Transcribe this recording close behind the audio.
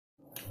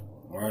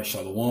All right,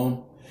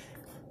 Shalom.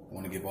 I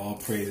want to give all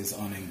praises,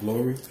 honor, and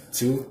glory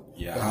to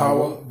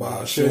Yahweh,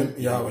 Bahashem,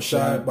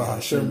 Yahushai,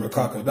 Bahashem,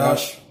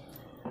 Rakakadash.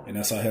 And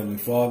that's our Heavenly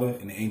Father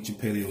in the ancient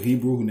Paleo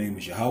Hebrew, whose name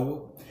is Yahweh,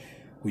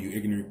 who you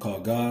ignorantly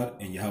call God,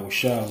 and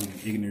Yahushai,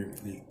 who you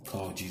ignorantly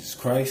call Jesus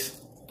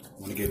Christ. I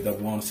want to give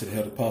double honors to the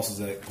head apostles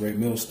at Great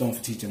Millstone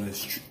for teaching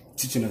us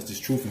this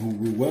truth and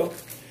who rule well.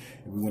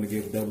 And we want to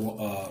give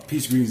double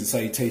peace, greetings, and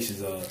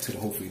salutations to the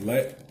hopefully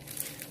elect.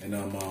 And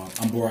I'm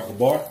Barak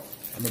Gabar.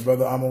 I'm the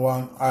brother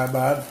Amawan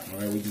Ibad. All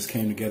right, we just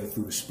came together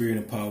through the spirit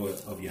and power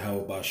of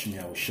Yahweh Bashim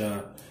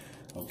Yahushai,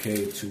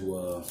 okay,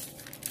 to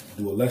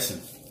do a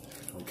lesson,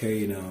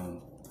 okay,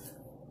 and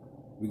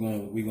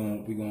we're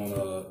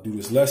gonna do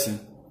this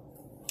lesson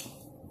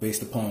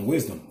based upon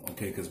wisdom,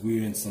 okay, because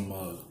we're in some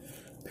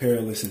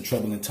perilous and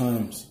troubling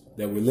times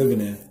that we're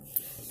living in,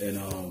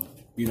 and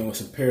you know,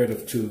 it's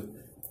imperative to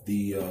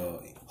the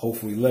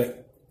hopeful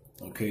elect,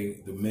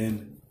 okay, the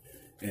men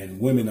and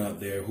women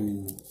out there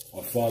who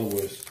are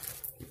followers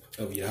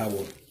of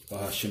Yahweh,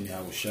 Bahashem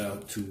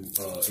Yahushai, to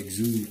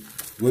exude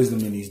wisdom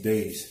in these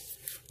days,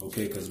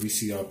 okay? Because we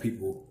see our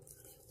people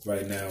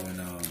right now in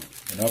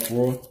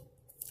uproar,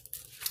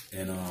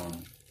 and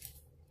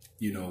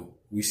you know,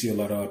 we see a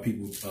lot of our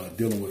people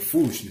dealing with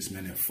foolishness,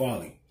 man, and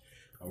folly.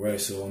 All right,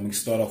 so I'm gonna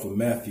start off with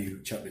Matthew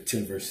chapter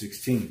 10, verse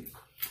 16.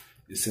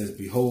 It says,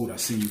 "Behold, I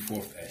send you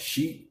forth as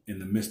sheep in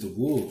the midst of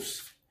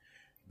wolves.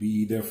 Be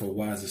ye therefore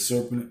wise as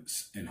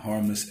serpents and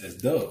harmless as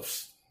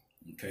doves."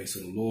 Okay, so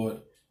the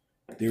Lord,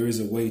 there is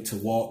a way to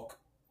walk.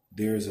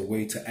 There is a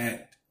way to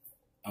act,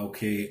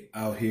 okay,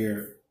 out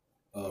here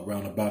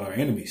round about our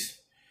enemies.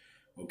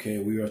 Okay,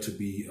 we are to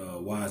be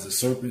wise as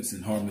serpents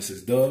and harmless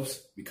as doves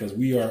because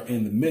we are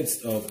in the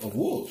midst of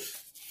wolves.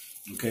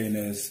 Okay, and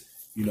as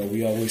you know,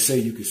 we always say,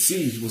 you can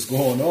see what's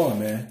going on,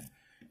 man.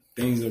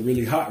 Things are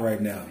really hot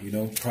right now. You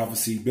know,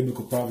 prophecy,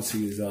 biblical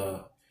prophecy is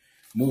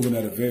moving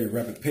at a very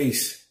rapid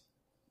pace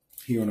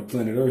here on the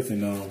planet Earth.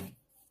 And,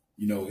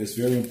 you know, it's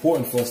very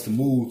important for us to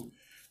move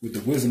with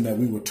the wisdom that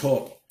we were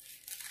taught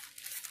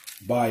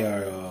by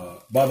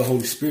by the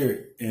Holy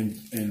Spirit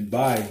and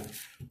by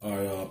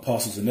our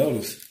apostles and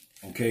elders,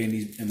 okay,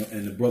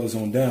 and the brothers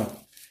on down.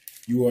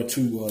 You are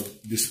to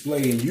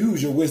display and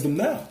use your wisdom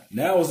now.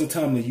 Now is the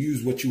time to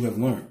use what you have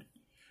learned,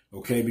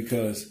 okay,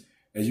 because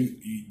as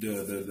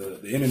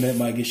the internet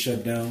might get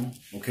shut down,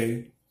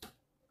 okay,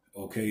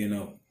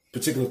 and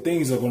particular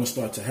things are going to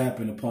start to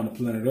happen upon the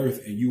planet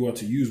Earth, and you are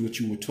to use what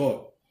you were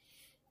taught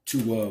to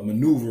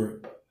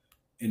maneuver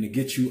and to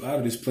get you out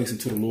of this place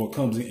until the Lord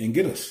comes and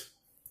get us.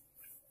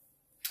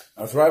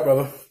 That's right,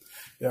 brother.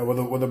 Yeah,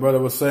 what the brother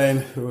was saying,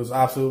 it was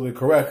absolutely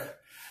correct.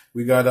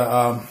 We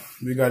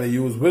gotta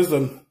use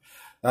wisdom.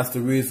 That's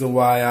the reason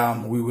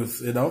why we was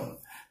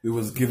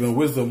given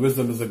wisdom.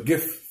 Wisdom is a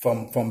gift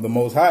from the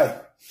Most High.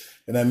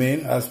 You know what I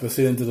mean? As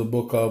pertaining to the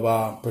book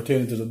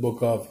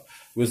of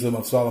Wisdom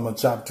of Solomon,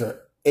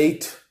 chapter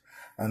 8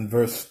 and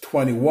verse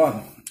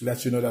 21,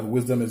 lets you know that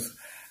wisdom is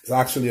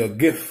actually a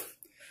gift.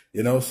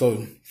 You know,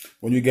 so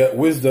when you get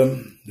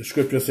wisdom, the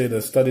scriptures say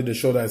to study to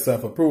show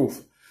thyself approved.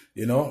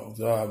 You know,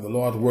 the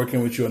Lord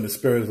working with you and the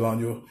Spirit is on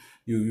you.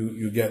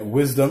 You get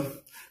wisdom,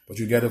 but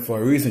you get it for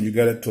a reason. You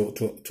get it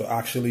to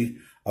actually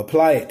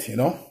apply it, you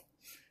know,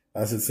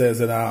 as it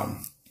says in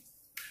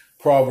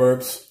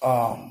Proverbs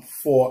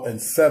 4 and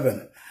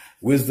 7.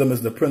 Wisdom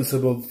is the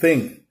principal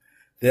thing.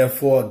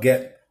 Therefore,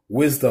 get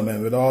wisdom,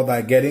 and with all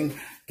thy getting,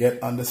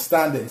 get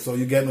understanding. So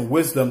you're getting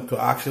wisdom to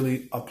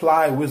actually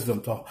apply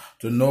wisdom,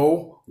 to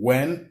know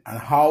when and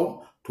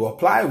how to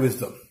apply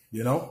wisdom,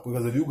 you know,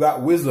 because if you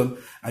got wisdom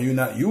and you're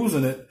not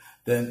using it,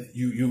 then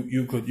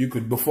you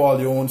could befall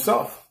your own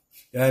self.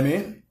 You know what I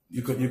mean?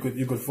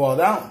 You could fall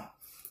down,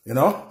 you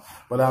know.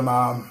 But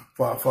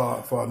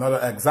for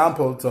another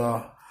example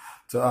to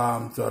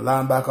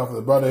line back off of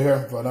the brother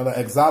here, for another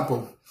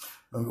example,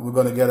 we're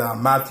going to get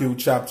Matthew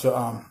chapter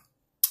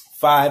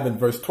 5 and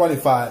verse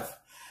 25.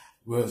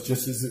 Well,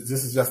 this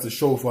is just to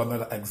show for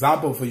another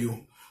example for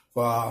you,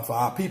 for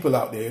our people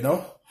out there, you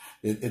know.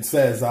 It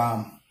says,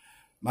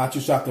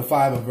 Matthew chapter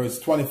 5 and verse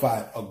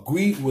 25,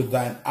 "Agree with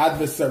thine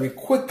adversary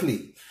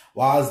quickly,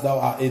 whilst thou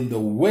art in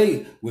the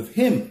way with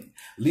him,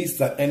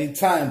 lest at any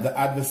time the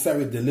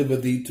adversary deliver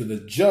thee to the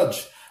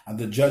judge, and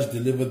the judge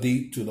deliver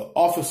thee to the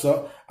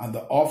officer, and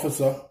the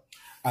officer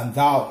and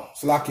thou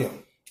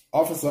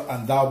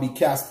be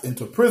cast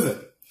into prison."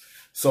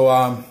 So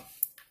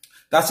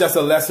that's just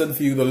a lesson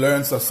for you to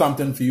learn, so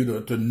something for you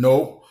to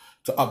know,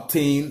 to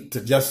obtain,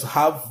 to just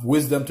have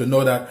wisdom, to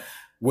know that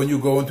when you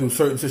go into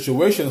certain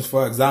situations,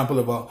 for example,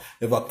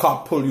 if a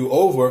cop pull you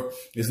over,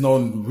 there's no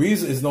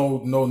reason, there's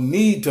no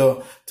need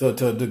to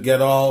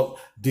get all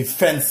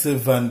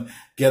defensive and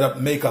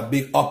make a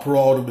big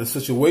uproar of the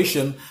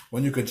situation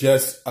when you could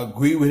just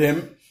agree with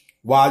him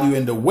while you're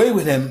in the way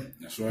with him.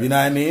 That's right. You know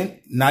what I mean?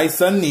 Nice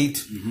and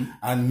neat.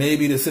 And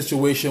maybe the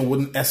situation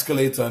wouldn't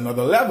escalate to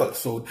another level.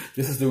 So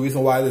this is the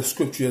reason why the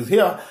scripture is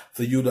here,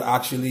 for you to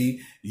actually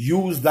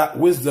use that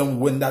wisdom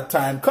when that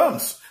time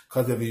comes.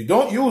 Because if you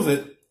don't use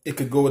it, it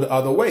could go the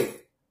other way.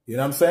 You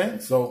know what I'm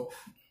saying? So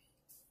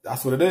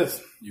That's what it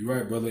is. You're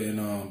right, brother.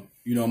 And,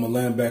 you know, I'm going to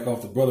land back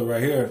off the brother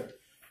right here,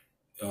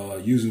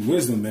 using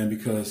wisdom, man,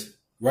 because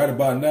right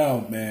about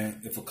now,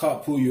 man, if a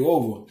cop pull you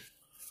over,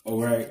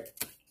 all right,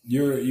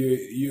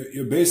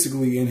 you're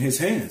basically in his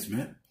hands,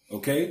 man.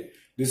 Okay.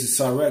 This is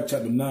Sirach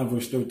chapter 9,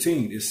 verse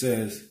 13. It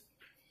says,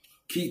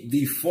 keep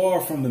thee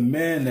far from the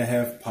man that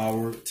hath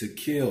power to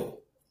kill.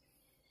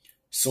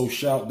 So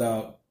shalt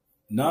thou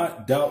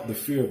not doubt the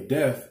fear of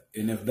death.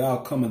 And if thou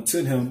come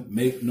unto him,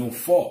 make no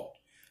fault,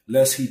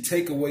 lest he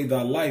take away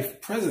thy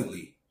life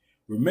presently.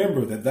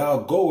 Remember that thou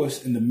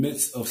goest in the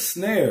midst of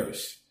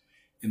snares,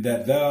 and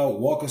that thou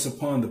walkest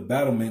upon the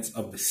battlements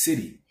of the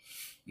city.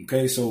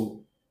 Okay,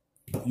 so,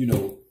 you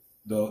know,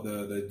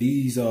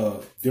 these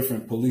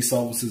different police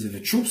officers and the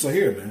troops are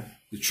here, man.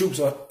 The troops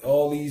are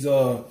all these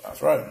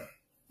that's right.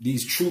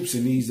 These troops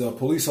and these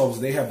police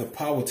officers, they have the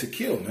power to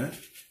kill, man.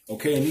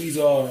 Okay, and these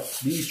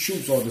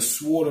troops are the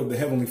sword of the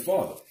Heavenly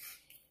Father.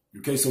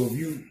 Okay, so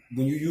when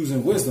you're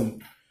using wisdom,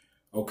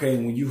 okay,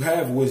 when you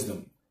have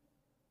wisdom,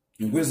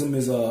 and wisdom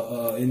is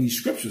in these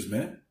scriptures,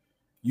 man,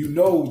 you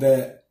know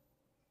that,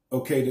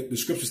 okay, the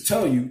scriptures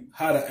tell you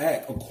how to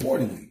act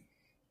accordingly.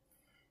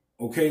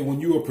 Okay, when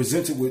you are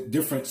presented with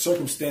different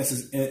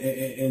circumstances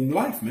in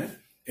life, man,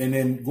 and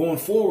then going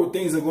forward,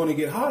 things are going to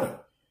get hotter.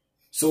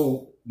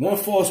 So one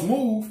false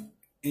move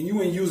and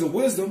you ain't using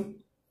wisdom,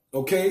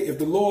 okay, if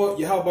the Lord,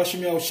 Yahweh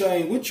Shem Yahushua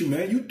ain't with you,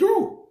 man, you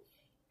through.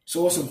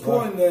 So it's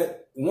important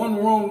that one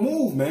wrong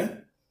move,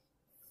 man,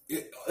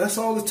 that's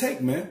all it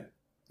takes, man.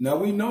 Now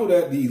we know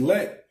that the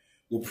elect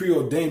were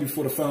preordained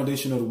before the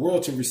foundation of the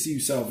world to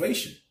receive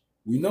salvation.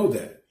 We know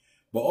that.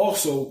 But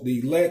also the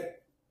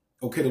elect,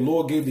 okay, the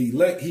Lord gave the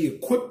elect, he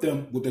equipped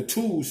them with the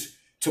tools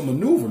to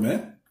maneuver,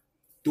 man,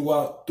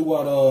 throughout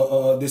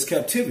this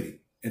captivity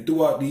and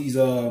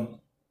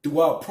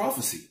throughout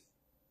prophecy.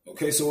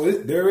 Okay, so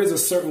there is a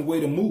certain way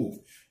to move.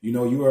 You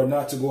know, you are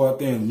not to go out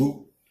there and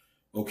loot.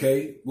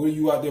 Okay, what are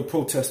you out there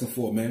protesting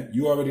for, man?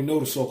 You already know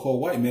the so-called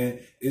white man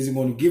isn't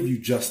going to give you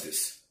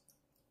justice.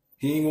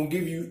 He ain't going to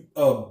give you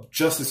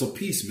justice or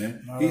peace,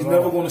 man. He's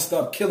never going to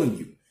stop killing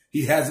you.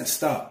 He hasn't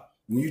stopped.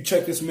 When you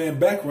check this man's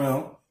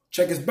background,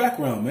 check his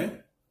background,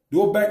 man.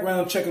 Do a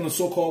background check on the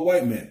so-called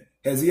white man.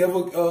 Has he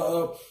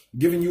ever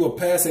given you a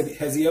pass?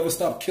 Has he ever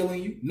stopped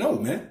killing you? No,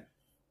 man.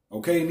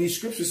 Okay, and these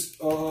scriptures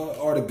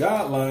are the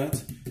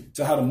guidelines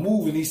to how to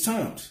move in these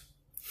times.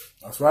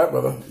 That's right,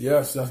 brother.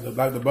 Yes, that's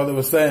like the brother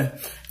was saying.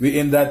 We're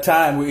in that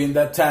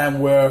time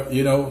where,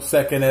 you know,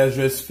 2nd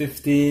Ezra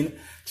 15,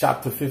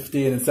 chapter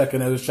 15 and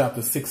 2nd Ezra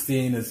chapter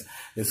 16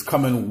 is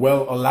coming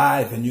well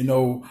alive. And you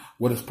know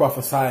what is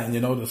prophesying,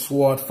 you know, the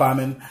sword,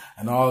 famine,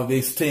 and all of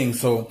these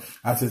things. So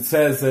as it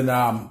says in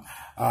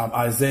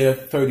Isaiah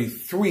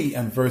 33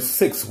 and verse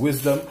 6,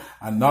 wisdom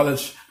and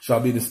knowledge shall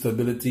be the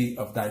stability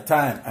of thy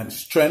time, and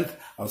strength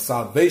of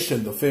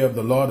salvation. The fear of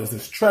the Lord is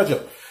his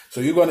treasure. So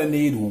you're going to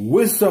need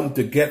wisdom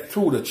to get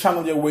through, to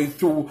channel your way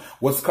through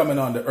what's coming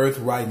on the earth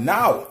right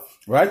now,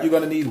 right? You're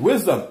going to need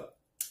wisdom.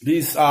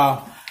 These jakes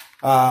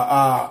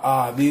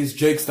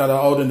that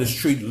are out in the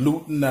street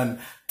looting and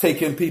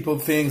taking people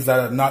things that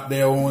are not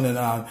their own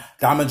and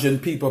damaging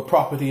people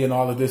property and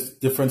all of this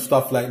different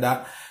stuff like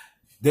that.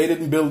 They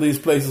didn't build these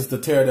places to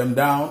tear them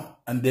down.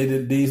 And they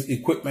did these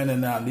equipment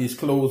and these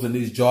clothes and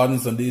these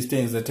Jordans and these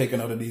things they're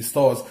taking out of these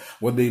stores.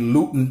 What they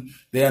looting,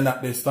 they are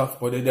not their stuff,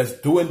 but they're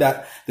just doing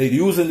that. They're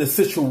using the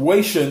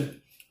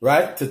situation,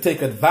 right, to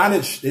take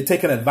advantage. They're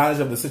taking advantage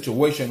of the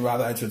situation,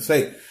 rather, I should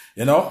say,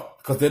 you know,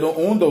 because they don't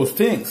own those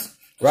things,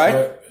 right?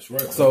 That's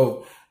right.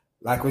 So,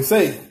 like we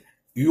say,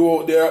 you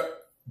out there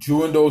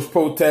during those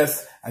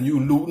protests and you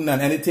looting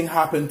and anything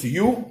happened to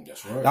you,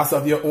 that's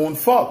of your own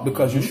fault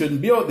because you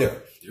shouldn't be out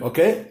there,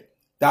 okay?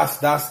 That's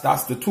the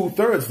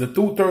 2/3. The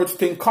 2/3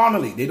 think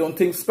carnally. They don't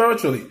think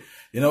spiritually.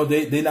 You know,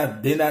 they're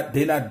not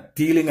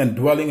dealing and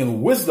dwelling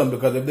in wisdom,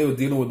 because if they were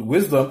dealing with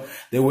wisdom,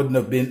 they wouldn't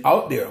have been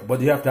out there.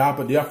 But you have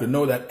to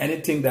know that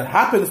anything that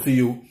happens to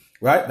you,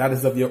 right, that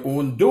is of your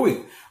own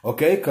doing.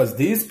 Okay? Because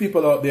these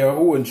people out there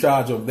who are in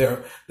charge of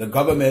the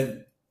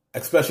government,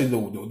 especially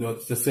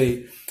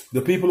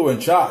the people who are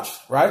in charge,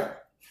 right?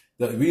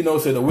 We know,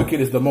 the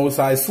wicked is the Most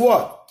High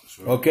sword.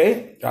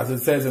 Okay, as it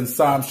says in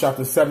Psalms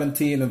chapter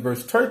 17 and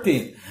verse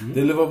 13,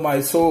 deliver my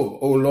soul,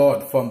 O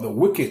Lord, from the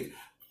wicked,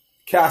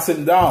 cast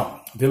him down,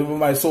 deliver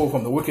my soul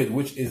from the wicked,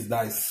 which is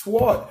thy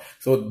sword.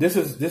 So this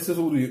is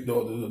who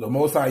the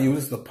Most High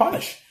uses to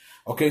punish.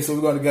 Okay, so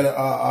we're going to get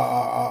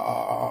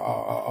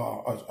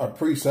a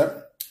precept.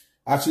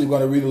 Actually, we're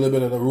going to read a little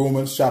bit of the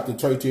Romans chapter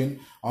 13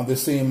 on the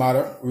same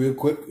matter real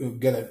quick. We'll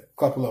get a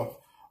couple of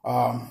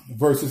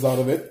verses out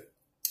of it.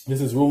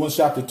 This is Romans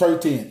chapter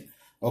 13.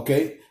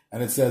 Okay.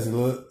 And it says,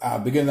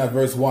 beginning at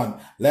verse 1,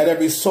 let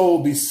every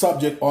soul be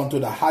subject unto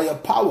the higher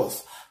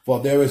powers, for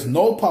there is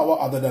no power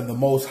other than the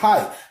Most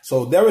High.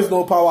 So there is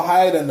no power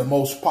higher than the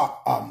Most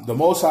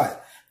High.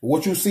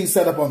 What you see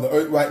set up on the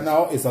earth right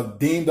now is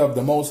deemed of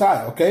the Most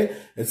High, okay?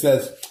 It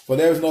says, for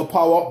there is no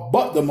power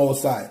but the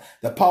Most High.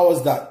 The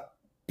powers that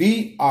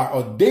Ye are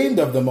ordained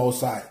of the Most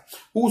High.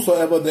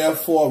 Whosoever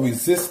therefore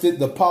resisted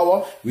the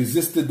power,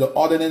 resisted the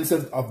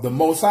ordinances of the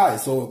Most High.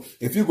 So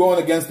if you're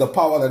going against the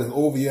power that is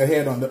over your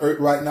head on the earth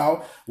right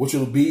now, which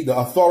will be the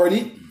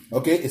authority,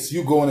 okay, it's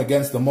you going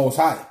against the Most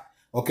High.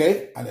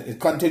 Okay, and it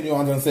continues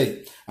on and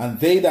say, and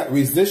they that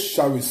resist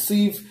shall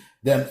receive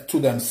them to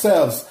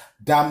themselves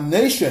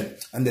damnation.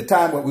 And the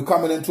time what we're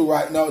coming into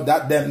right now,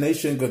 that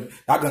damnation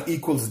that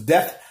equals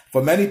death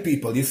for many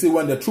people. You see,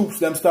 when the troops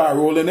them start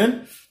rolling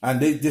in, and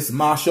this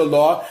martial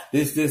law,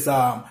 this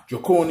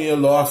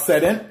draconian law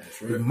set in.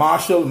 Right.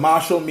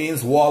 Martial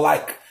means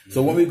warlike.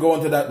 So when we go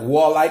into that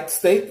warlike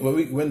state,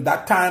 when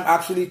that time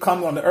actually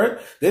comes on the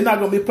earth, they're not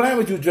gonna be playing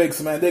with you,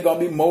 Jakes, man. They're gonna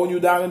be mowing you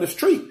down in the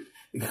street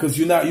because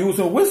you're not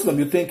using wisdom.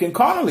 You're thinking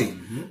carnally.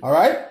 All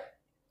right.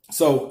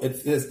 So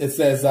it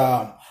says,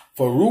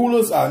 for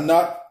rulers are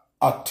not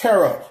a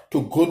terror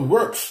to good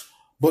works,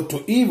 but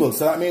to evil.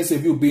 So that means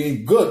if you're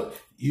being good,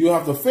 you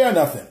have to fear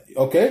nothing.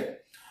 Okay.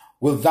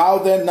 Will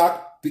thou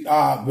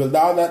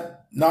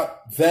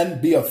not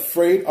then be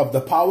afraid of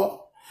the power?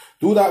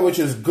 Do that which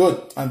is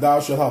good, and thou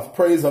shalt have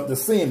praise of the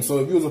same. So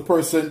if you was a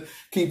person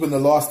keeping the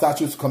law,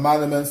 statutes,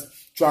 commandments,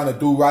 trying to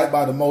do right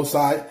by the Most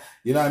High,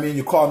 you know what I mean?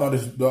 You're calling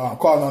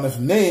on his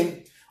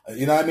name.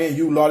 You know what I mean?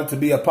 You lauded to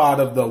be a part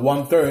of the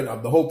 1/3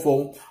 of the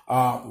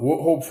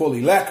hopeful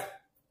elect.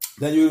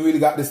 Then you really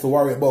got this to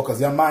worry about,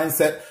 because your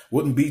mindset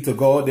wouldn't be to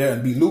go there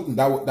and be looting.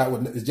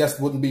 It just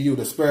wouldn't be you.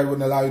 The Spirit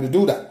wouldn't allow you to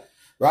do that,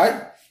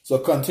 right? So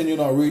continuing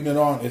on reading it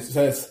on, it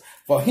says,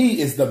 for he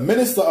is the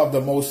minister of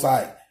the Most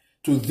High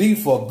to thee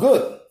for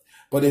good.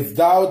 But if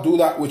thou do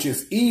that which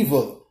is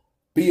evil,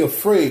 be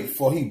afraid,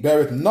 for he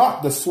beareth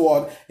not the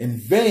sword in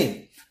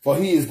vain. For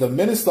he is the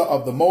minister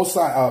of the Most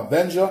High,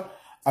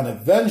 an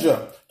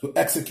avenger to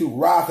execute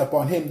wrath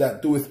upon him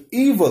that doeth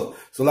evil.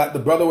 So like the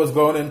brother was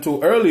going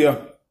into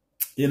earlier,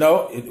 you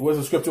know, it was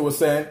the scripture was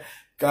saying,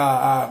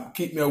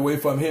 keep me away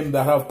from him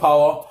that have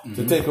power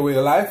to take away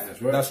the life.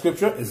 That's right. That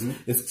scripture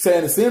is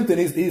saying the same thing.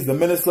 He's the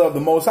minister of the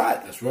Most High.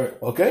 That's right.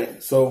 Okay,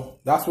 so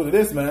that's what it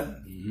is,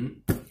 man.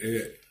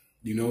 Yeah.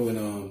 You know, and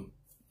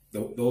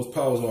those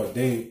powers are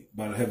ordained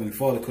by the Heavenly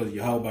Father, because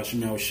Yahweh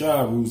Bashim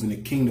Yahushua rules in the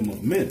kingdom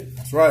of men.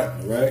 That's right.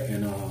 All right,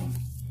 and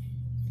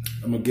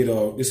I'm gonna get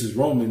this is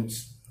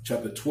Romans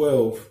chapter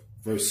 12,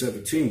 verse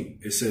 17.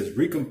 It says,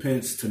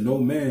 recompense to no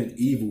man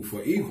evil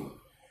for evil.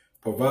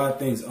 Provide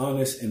things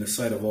honest in the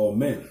sight of all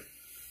men.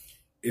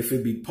 If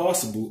it be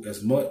possible,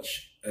 as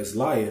much as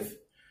lieth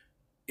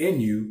in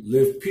you,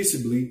 live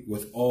peaceably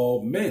with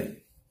all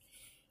men.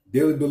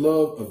 Dearly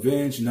beloved,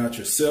 avenge not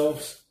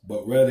yourselves,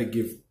 but rather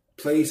give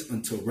place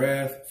unto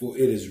wrath, for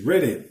it is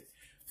written,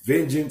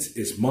 vengeance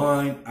is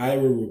mine, I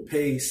will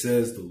repay,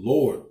 says the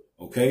Lord.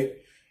 Okay?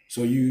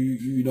 So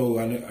you know,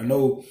 I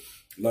know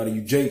a lot of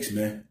you Jakes,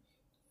 man,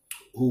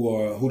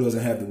 who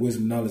doesn't have the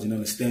wisdom, knowledge, and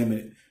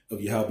understanding of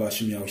Yahweh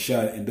Bashim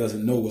Yahushua and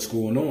doesn't know what's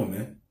going on,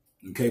 man.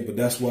 Okay, but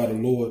that's why the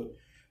Lord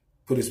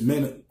put his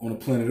men on the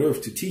planet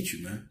Earth to teach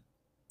you, man.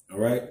 All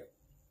right?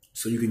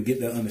 So you can get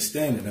that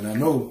understanding. And I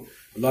know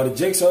a lot of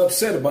Jakes are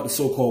upset about the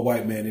so-called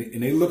white man,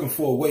 and they're looking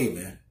for a way,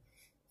 man.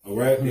 All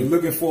right? They're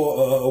looking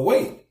for a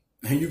way.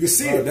 And you can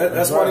see it.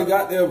 That's why they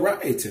got there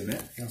rioting,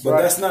 man.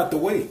 That's not the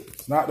way.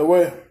 It's not the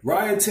way.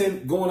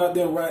 Rioting, going out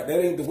there and riot, that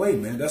ain't the way,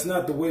 man. That's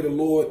not the way the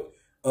Lord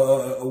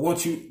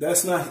wants you.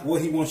 That's not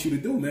what he wants you to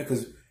do, man.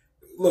 Because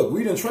look,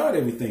 we done tried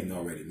everything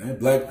already, man.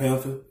 Black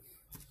Panther.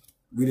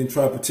 We didn't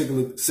try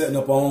particular setting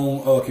up our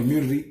own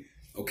community.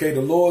 Okay,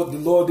 the Lord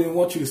didn't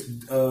want you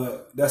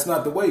to. That's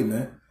not the way,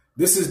 man.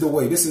 This is the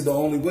way. This is the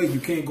only way. You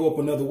can't go up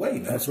another way,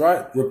 man. That's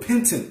right.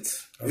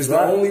 Repentance is the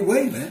only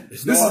way, man.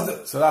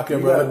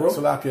 Salakia, brother.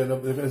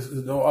 Salakia. If there's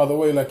no other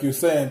way, like you're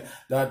saying,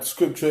 that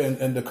scripture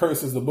in the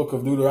curses, the book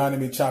of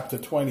Deuteronomy, chapter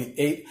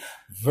 28,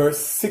 verse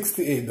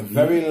 68, the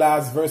very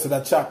last verse of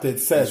that chapter, it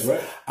says,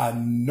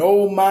 and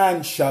no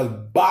man shall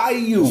buy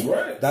you.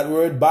 That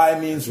word buy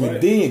means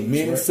redeem,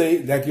 meaning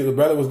say, like the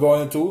brother was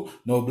going into,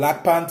 no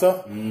Black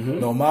Panther,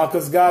 no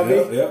Marcus Garvey,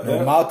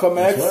 no Malcolm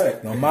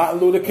X, no Martin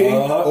Luther King,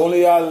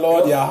 only our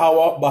Lord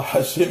Yahweh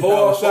Bashim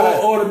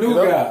Yahushua. Or the new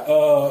guy,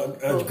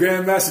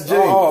 Grandmaster Jay.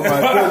 Oh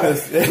my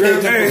goodness.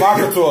 Agent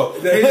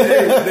Provocateur.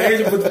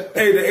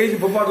 The agent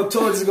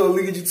Provocateur is going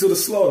to lead you to the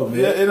slaughter, man.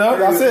 Yeah, you know,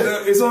 that's it.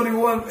 It's only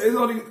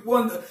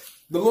one.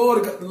 The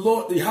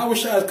Lord, Yahweh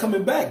is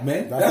coming back,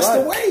 man. That's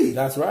the way.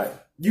 That's right.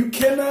 You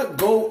cannot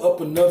go up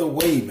another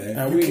way, man.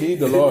 And we need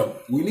the Lord.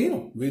 We need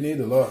him. We need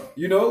the Lord.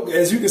 You know,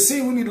 as you can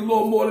see, we need the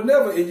Lord more than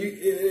ever.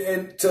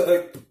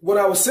 What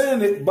I was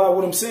saying, by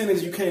what I'm saying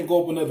is you can't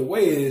go up another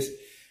way is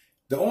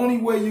the only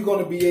way you're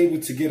going to be able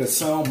to get a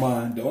sound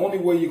mind, the only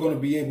way you're going to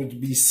be able to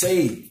be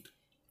saved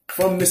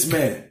from this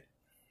man,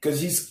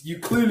 because you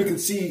clearly can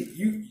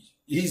see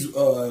he's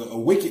a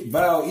wicked,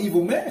 vile,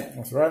 evil man.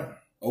 That's right.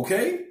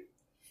 Okay?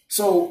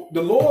 So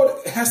the Lord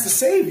has to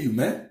save you,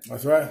 man.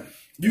 That's right.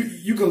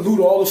 You can loot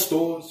all the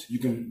stores. You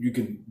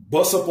can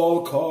bust up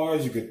all the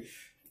cars.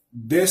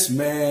 This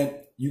man,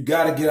 you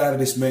got to get out of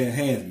this man's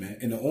hands, man.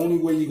 And the only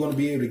way you're going to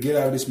be able to get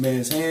out of this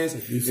man's hands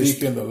is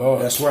seeking the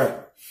Lord. That's right.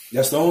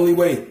 That's the only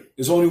way.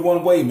 There's only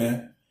one way,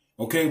 man.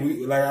 Okay,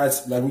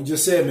 like we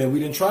just said, man, we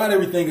didn't try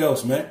everything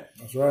else, man.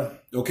 That's right.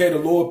 Okay, the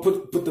Lord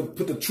put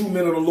the true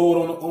men of the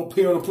Lord on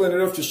here on the planet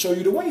Earth to show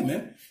you the way,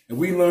 man. And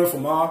we learn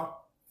from our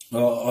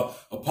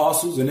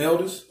apostles and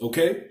elders.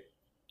 Okay,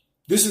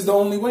 this is the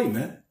only way,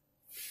 man.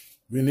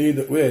 We need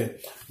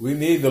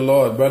the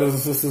Lord, brothers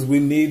and sisters. We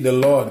need the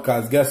Lord,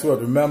 because guess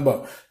what?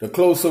 Remember, the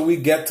closer we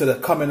get to the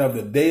coming of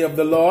the day of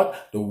the Lord,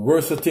 the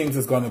worse of things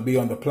is going to be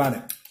on the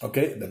planet.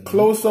 Okay, the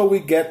closer we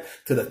get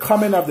to the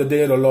coming of the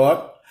day of the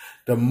Lord,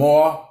 the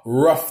more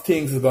rough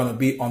things is going to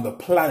be on the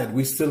planet.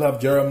 We still have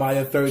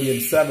Jeremiah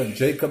 30:7,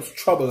 Jacob's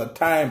trouble, a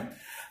time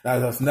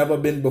that has never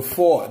been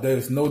before. There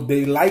is no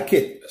day like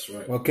it. That's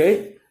right.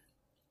 Okay,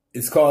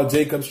 it's called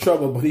Jacob's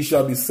trouble, but he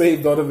shall be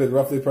saved out of it.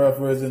 Roughly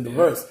paraphrasing the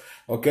verse.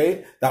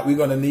 Okay, that we're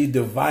going to need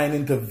divine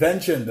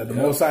intervention, that the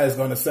Most High is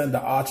going to send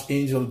the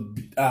archangel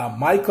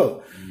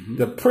Michael,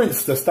 the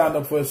prince, to stand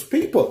up for his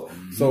people.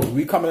 So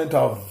we're coming into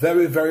a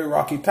very, very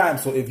rocky time.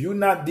 So if you're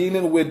not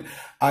dealing with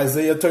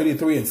Isaiah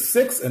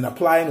 33:6 and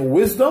applying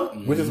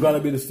wisdom, which is going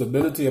to be the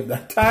stability of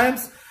that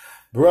times,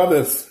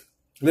 brothers,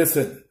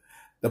 listen,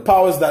 the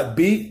powers that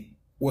be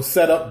was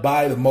set up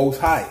by the Most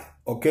High.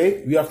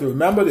 Okay, we have to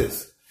remember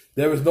this.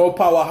 There is no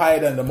power higher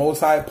than the Most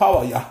High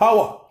power,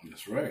 Yahweh.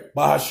 That's right.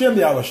 Bahashim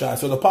Yahushua.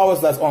 So the powers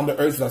that's on the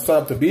earth that's set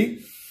up to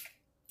be,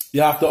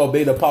 you have to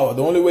obey the power.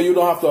 The only way you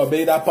don't have to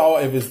obey that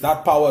power if it's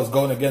that power is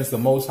going against the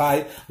Most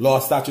High law,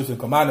 statutes, and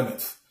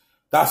commandments.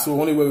 That's the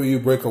only way where you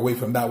break away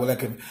from that. Well,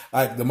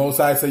 like the Most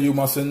High say, you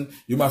mustn't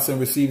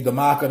receive the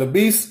mark of the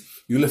beast.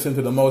 You listen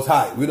to the Most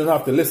High. We don't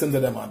have to listen to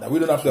them on that. We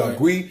don't have to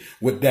agree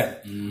with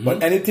them.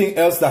 But anything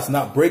else that's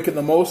not breaking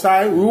the Most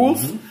High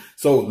rules.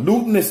 So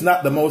looting is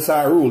not the Most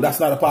High rule. That's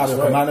not a part of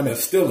the commandment.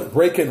 Stealing.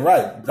 Breaking,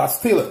 right. That's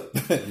stealing.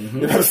 You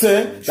know what I'm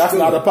saying? That's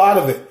not a part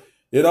of it.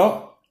 You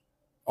know?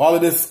 All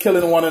of this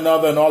killing one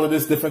another and all of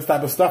this different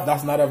type of stuff,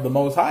 that's not of the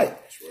Most High.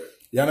 That's right.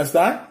 You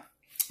understand?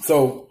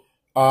 So,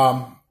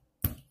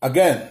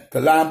 again, to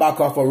line back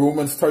off of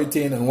Romans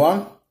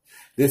 13:1,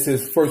 this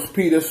is 1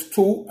 Peter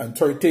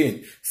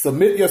 2:13.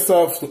 Submit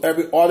yourselves to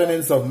every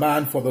ordinance of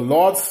man for the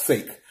Lord's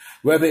sake,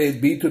 whether it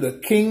be to the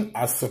king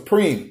as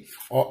supreme,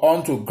 or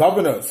unto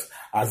governors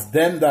as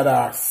them that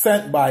are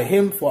sent by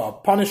him for the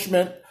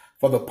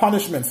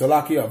punishment,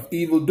 Salaki, of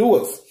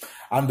evildoers,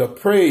 and the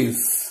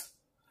praise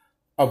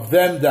of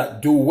them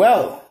that do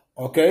well.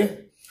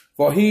 Okay?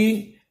 For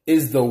he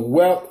is the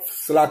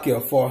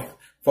Salaki,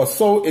 for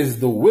so is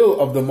the will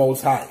of the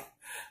Most High,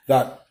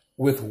 that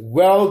with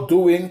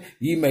well-doing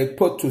ye may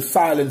put to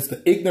silence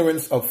the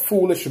ignorance of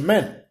foolish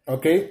men.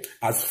 Okay,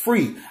 as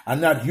free, and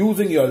not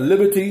using your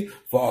liberty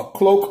for a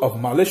cloak of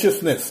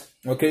maliciousness.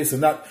 Okay, so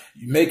not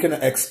making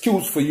an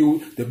excuse for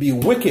you to be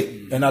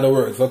wicked. In other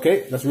words,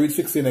 okay, let's read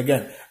 16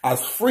 again.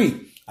 As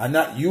free, and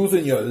not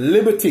using your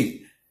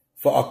liberty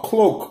for a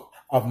cloak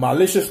of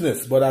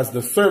maliciousness, but as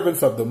the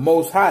servants of the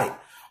Most High.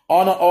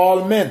 Honor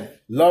all men,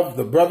 love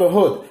the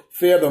brotherhood,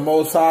 fear the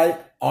Most High,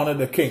 honor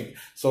the king.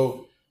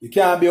 So you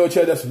can't be out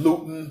here just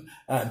looting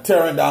and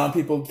tearing down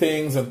people's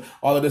things and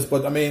all of this.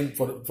 But I mean,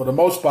 for the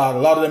most part, a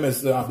lot of them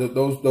is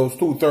those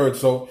 2/3.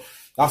 So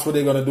that's what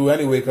they're going to do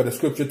anyway. Because the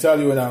scripture tell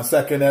you in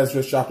 2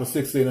 Ezra chapter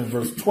 16 and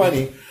verse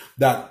 20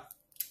 that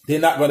they're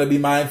not going to be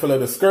mindful of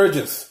the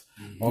scourges.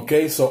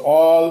 Okay, so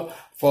all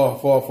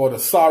for the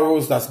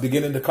sorrows that's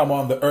beginning to come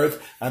on the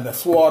earth, and the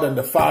sword and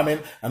the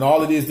famine and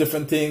all of these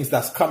different things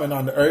that's coming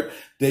on the earth,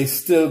 they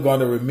still going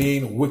to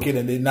remain wicked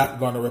and they're not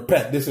going to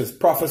repent. This is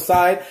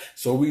prophesied.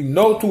 So we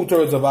know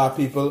 2/3 of our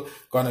people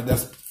going to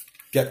just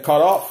get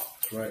cut off.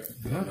 That's right.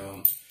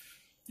 And,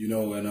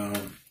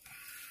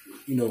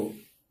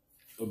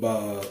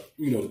 about,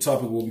 the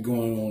topic what we're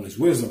going on is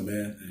wisdom,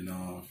 man. And,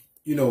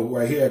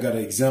 right here, I got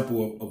an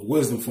example of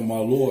wisdom from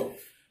our Lord,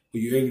 who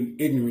you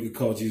ignorantly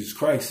call Jesus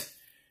Christ.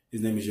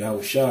 His name is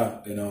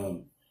Yahushua.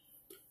 And,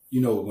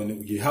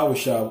 when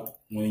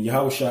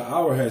Yahushua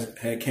hour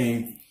had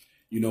came,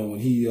 when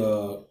he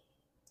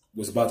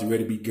was about to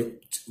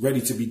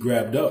ready to be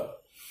grabbed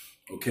up.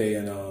 Okay.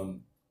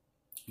 And,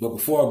 but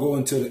before I go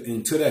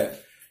into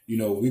that,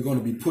 we're going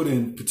to be put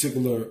in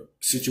particular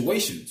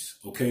situations.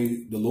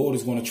 Okay. The Lord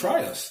is going to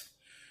try us.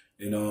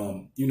 And,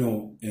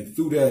 and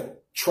through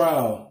that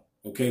trial,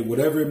 okay,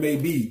 whatever it may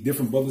be,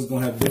 different brothers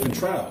going to have different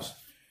trials.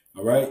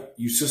 All right.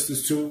 You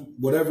sisters too,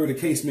 whatever the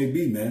case may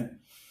be, man,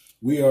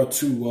 we are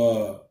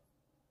to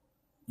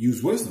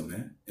use wisdom,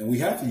 man. And we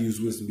have to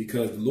use wisdom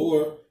because the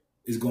Lord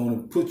is going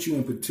to put you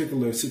in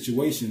particular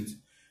situations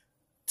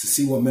to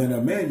see what manner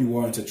of man you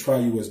are and to try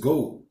you as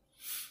gold.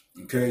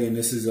 Okay. And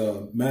this is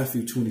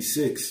Matthew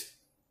 26,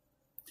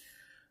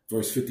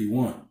 verse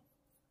 51.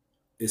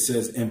 It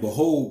says, and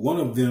behold, one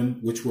of them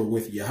which were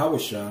with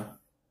Yahushua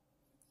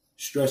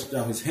stretched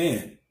out his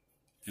hand,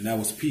 and that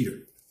was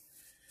Peter,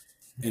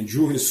 and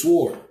drew his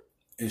sword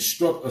and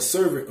struck a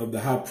servant of the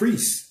high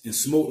priest and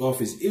smote off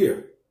his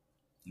ear.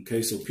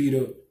 Okay, so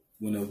Peter,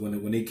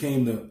 when they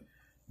came to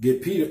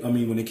get Peter,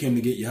 when they came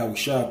to get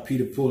Yahushua,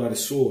 Peter pulled out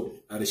his sword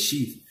out of his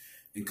sheath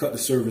and cut the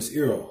servant's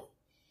ear off.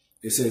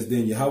 It says,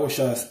 then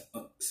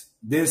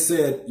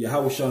said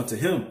Yahushua to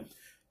him,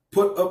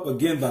 put up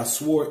again thy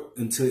sword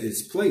into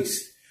its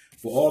place.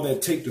 For all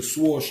that take the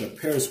sword shall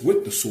perish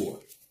with the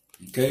sword.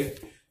 Okay?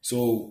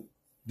 So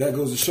that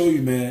goes to show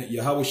you, man,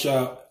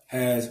 Yahushua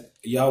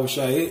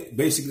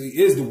basically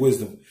is the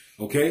wisdom,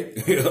 okay,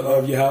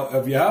 of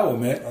Yahweh,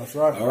 man. That's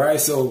right. All right.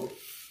 So,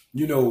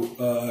 you know,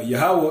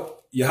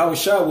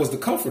 Yahushua was the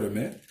comforter,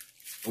 man,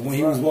 when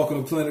he was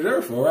walking the planet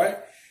Earth. All right.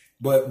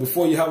 But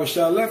before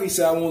Yahushua left, he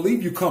said, I won't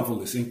leave you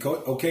comfortless. And,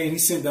 okay. And he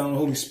sent down the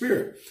Holy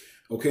Spirit.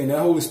 Okay. And that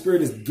Holy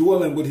Spirit is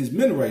dwelling with his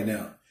men right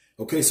now.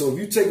 Okay. So if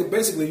you take it,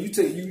 basically,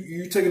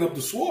 you taking up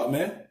the sword,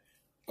 man.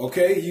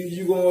 Okay.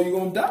 You're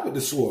going to die with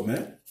the sword,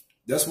 man.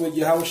 That's what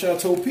Yahushua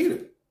told Peter.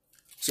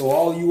 So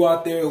all you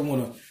out there who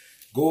want to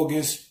go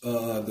against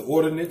the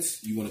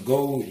ordinance, you want to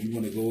go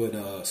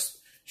and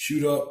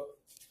shoot up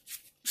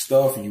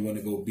stuff, and you want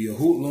to go be a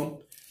hoodlum,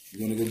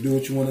 you want to go do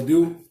what you want to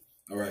do.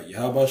 All right,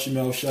 Yahweh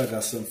Shemel Shah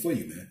got something for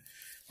you, man.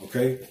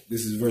 Okay,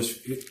 this is verse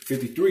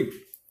 53.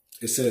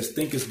 It says,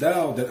 thinkest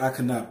thou that I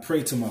cannot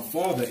pray to my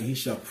Father, and he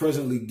shall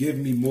presently give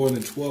me more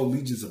than 12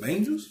 legions of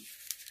angels?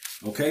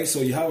 Okay,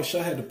 so Yahweh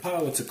Shah had the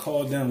power to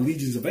call down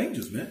legions of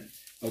angels, man.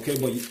 Okay,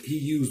 but he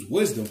used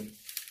wisdom,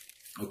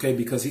 okay,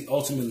 because he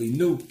ultimately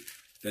knew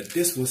that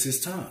this was his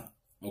time.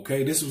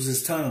 Okay, this was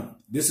his time.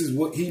 This is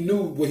what he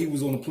knew, what he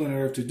was on the planet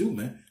Earth to do,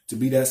 man, to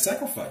be that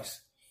sacrifice.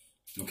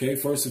 Okay,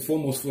 first and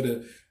foremost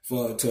to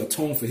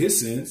atone for his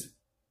sins.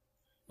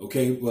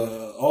 Okay,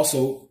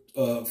 also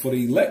for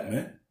the elect,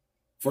 man.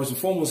 First and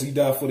foremost, he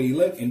died for the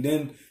elect, and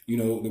then, you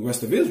know, the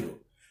rest of Israel.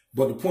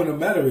 But the point of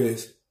the matter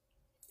is,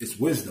 it's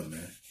wisdom,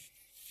 man.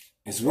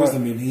 It's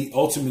wisdom, and he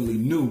ultimately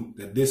knew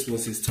that this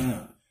was his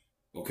time.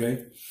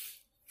 Okay?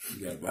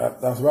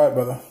 That's right,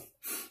 brother.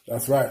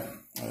 That's right.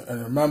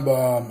 And remember,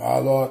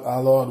 our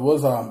Lord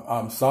was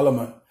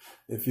Solomon,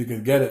 if you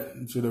could get it,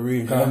 into the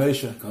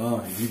reincarnation. Come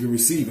on, if you can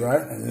receive it.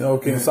 Right? And you know,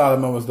 King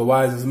Solomon was the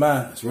wisest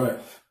man. That's right.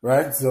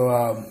 Right? So,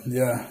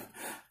 yeah.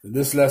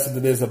 This lesson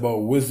today is about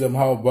wisdom,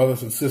 how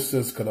brothers and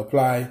sisters could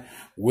apply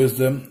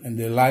wisdom in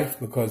their life,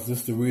 because this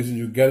is the reason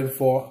you get it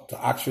for,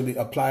 to actually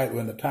apply it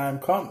when the time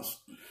comes.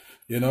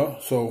 You know,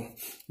 so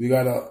we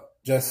gotta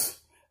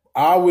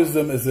our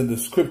wisdom is in the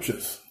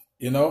scriptures,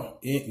 you know,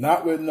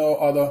 not with no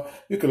other.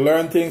 You can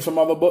learn things from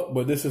other books,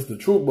 but this is the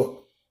true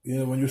book. You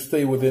know, when you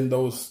stay within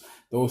those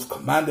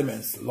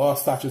commandments, law,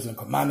 statutes, and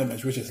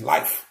commandments, which is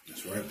life.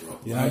 That's right, bro.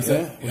 You know what I'm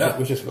saying? Yeah.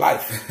 Which is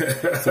life.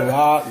 So,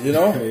 you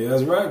know. Hey,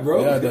 that's right,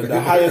 bro. Yeah,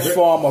 the highest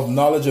form of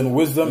knowledge and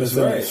wisdom is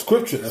in the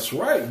scriptures. That's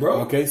right,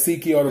 bro. Okay,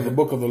 seek ye out of the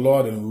book of the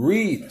Lord and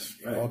read. That's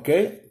right.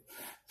 Okay?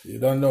 So you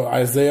don't know.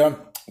 Isaiah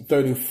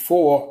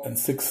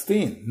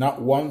 34:16.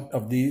 Not one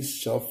of these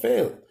shall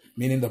fail.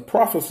 Meaning the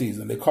prophecies,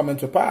 and they come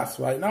into pass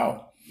right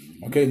now.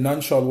 Okay,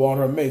 none shall want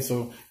her made.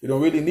 So you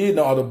don't really need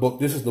no other book.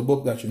 This is the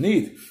book that you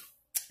need.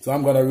 So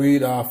I'm going to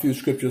read a few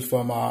scriptures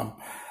from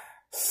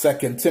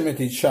 2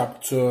 Timothy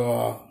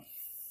chapter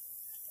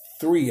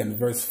 3 and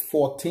verse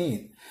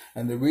 14.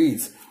 And it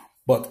reads,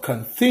 but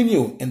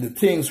continue in the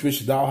things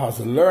which thou hast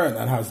learned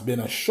and hast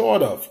been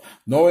assured of,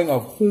 knowing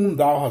of whom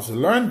thou hast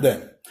learned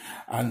them,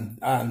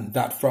 and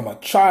that from a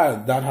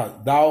child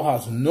thou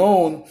hast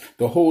known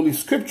the holy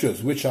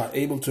scriptures, which are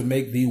able to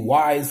make thee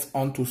wise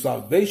unto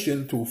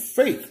salvation through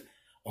faith,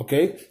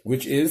 okay,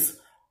 which is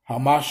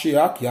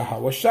Hamashiach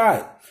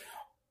Yahushua.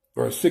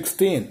 Verse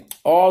 16,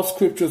 all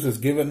scriptures is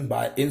given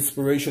by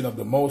inspiration of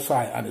the Most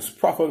High, and is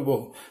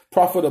profitable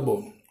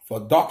for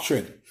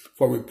doctrine,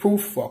 for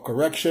reproof, for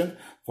correction,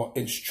 for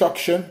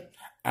instruction,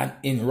 and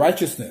in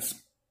righteousness,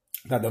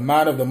 that the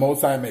man of the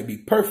Most High may be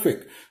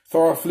perfect,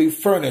 thoroughly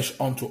furnished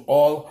unto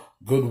all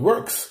good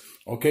works.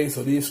 Okay,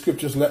 so these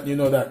scriptures let you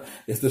know that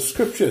it's the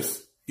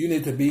scriptures. You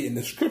need to be in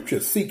the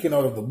scriptures, seeking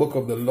out of the book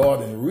of the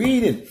Lord and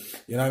reading,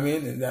 you know what I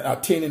mean, and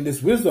attaining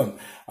this wisdom.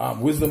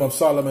 Wisdom of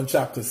Solomon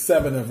chapter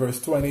 7 and verse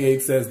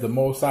 28 says, the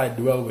Most High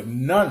dwell with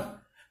none.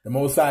 The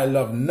Most High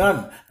love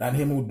none than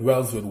him who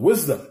dwells with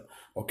wisdom.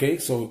 Okay,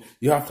 so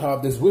you have to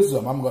have this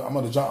wisdom. I'm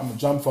gonna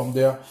jump from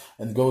there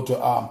and go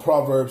to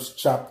Proverbs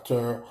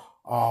chapter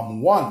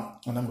 1,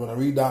 and I'm gonna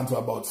read down to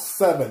about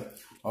 7.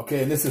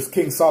 Okay, and this is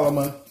King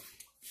Solomon.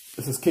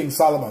 This is King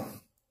Solomon,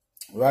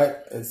 right?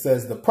 It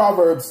says the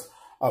Proverbs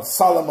of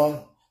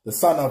Solomon, the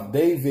son of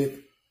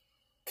David,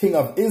 king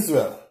of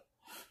Israel,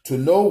 to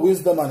know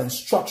wisdom and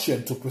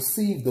instruction, to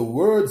perceive the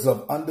words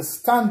of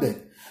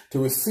understanding, to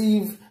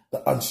receive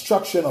the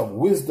instruction of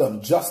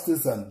wisdom,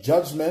 justice, and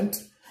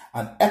judgment,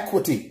 and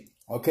equity,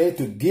 okay,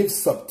 to give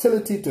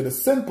subtlety to the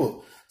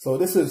simple. So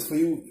this is for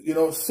you, you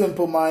know,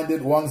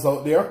 simple-minded ones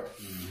out there.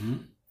 Mm-hmm.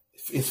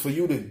 It's for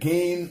you to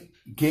gain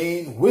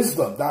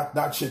wisdom.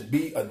 That should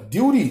be a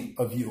duty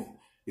of you.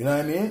 You know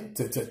what I mean?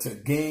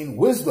 To gain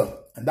wisdom.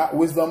 And that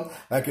wisdom,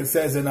 like it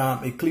says in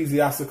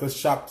Ecclesiastes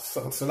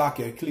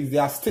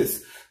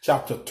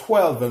chapter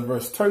 12 and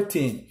verse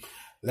 13,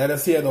 let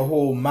us hear the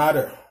whole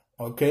matter,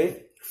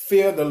 okay?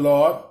 Fear the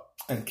Lord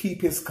and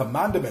keep his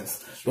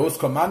commandments. Those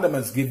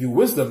commandments give you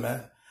wisdom,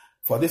 man.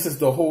 For this is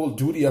the whole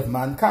duty of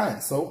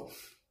mankind. So,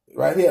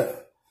 right here,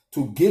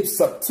 to give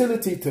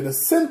subtlety to the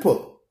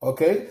simple,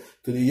 okay?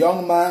 To the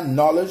young man,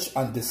 knowledge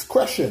and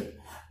discretion.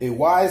 A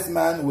wise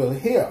man will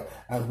hear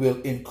and will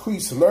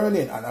increase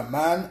learning, and a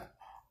man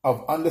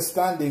of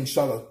understanding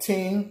shall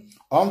attain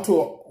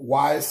unto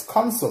wise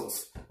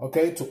counsels.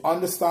 Okay, to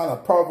understand a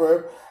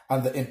proverb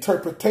and the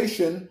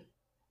interpretation,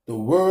 the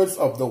words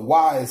of the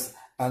wise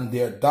and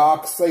their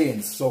dark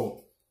sayings.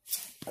 So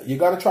you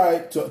got to try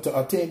to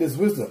attain this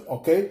wisdom.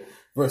 Okay,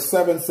 verse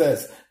 7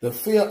 says, the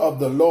fear of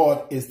the Lord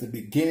is the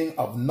beginning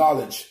of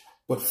knowledge,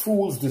 but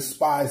fools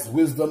despise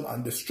wisdom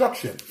and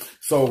destruction.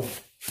 So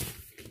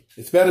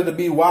it's better to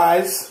be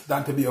wise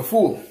than to be a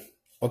fool.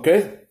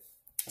 Okay,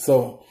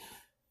 so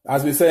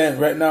as we're saying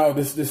right now,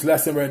 this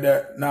lesson right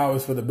there now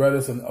is for the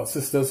brothers and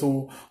sisters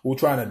who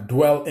trying to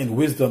dwell in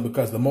wisdom,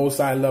 because the Most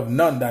High love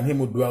none than him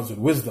who dwells with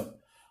wisdom.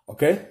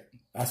 Okay,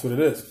 that's what it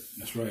is.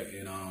 That's right.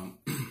 And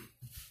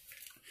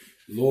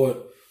Lord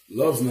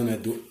loves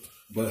none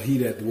but he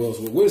that dwells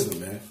with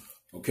wisdom, man.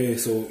 Okay,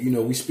 so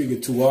we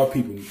speaking to our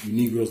people, you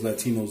Negroes,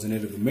 Latinos, and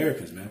Native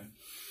Americans, man.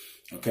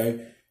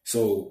 Okay,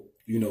 so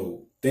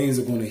things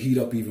are going to heat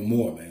up even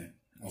more, man.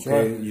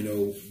 Okay, right.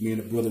 Me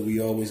and the brother, we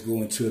always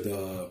go into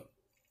the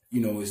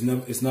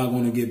it's not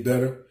going to get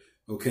better.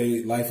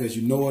 Okay, life as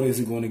you know it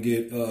isn't going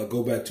to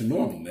go back to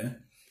normal,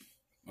 man.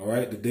 All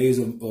right, the days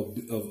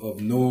of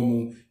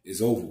normal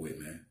is over with,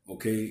 man.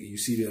 Okay, you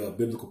see the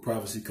biblical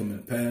prophecy coming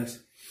to pass.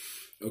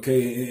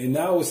 Okay, and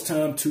now it's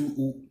time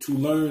to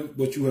learn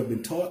what you have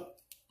been taught.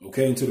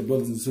 Okay, and to the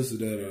brothers and sisters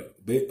that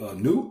are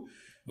new.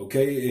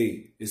 Okay,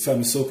 hey, it's time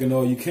to soak in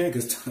all you can,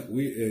 because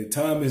we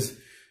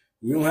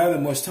don't have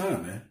that much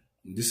time, man.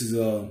 This is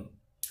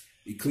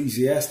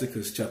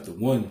Ecclesiasticus chapter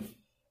 1.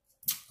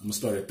 I'm going to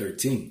start at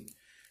 13.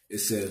 It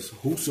says,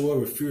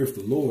 whosoever feareth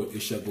the Lord, it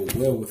shall go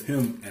well with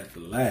him at the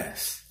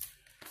last.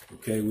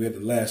 Okay, we're at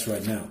the last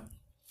right now.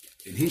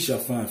 And he shall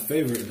find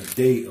favor in the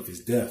day of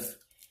his death.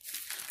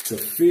 To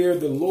fear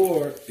the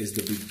Lord is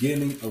the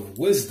beginning of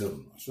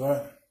wisdom. That's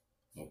right.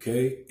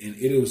 Okay, and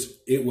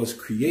it was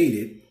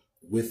created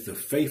with the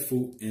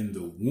faithful in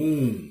the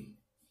womb.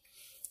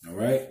 All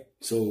right,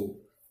 so,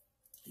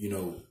 you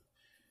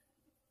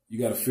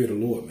got to fear the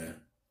Lord, man.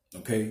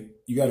 Okay,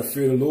 you got to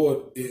fear the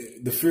Lord.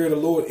 The fear of the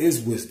Lord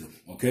is wisdom.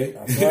 Okay,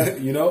 that's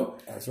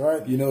right. That's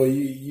right.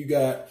 You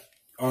got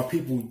our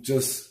people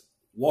just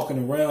walking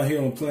around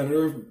here on planet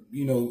Earth.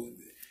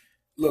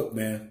 Look,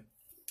 man.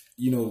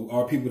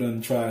 Our people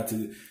done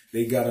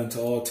they got into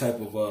all type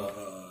of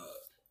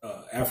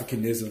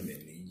Africanism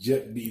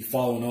and be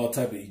following all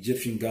type of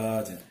Egyptian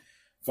gods and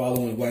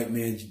following white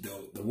man,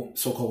 the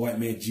so-called white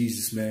man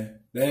Jesus,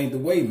 man. That ain't the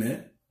way,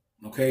 man.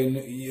 Okay, and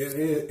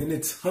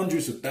it's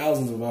hundreds of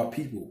thousands of our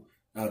people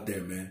out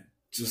there, man,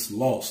 just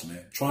lost,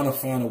 man, trying to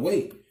find a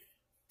way.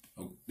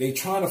 They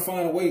trying to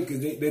find a way because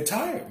they're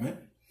tired, man.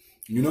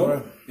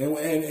 Right. And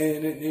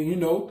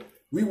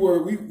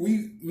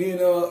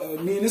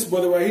me and this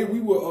brother right here, we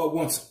were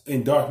once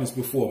in darkness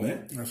before,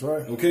 man. That's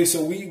right. Okay,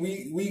 so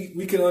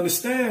we can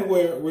understand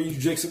where you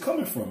jakes are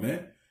coming from,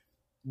 man.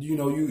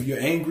 You're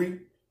angry,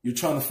 you're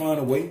trying to find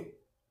a way.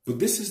 But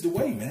this is the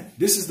way, man.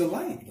 This is the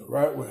light. The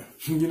right way.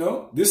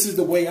 This is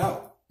the way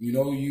out.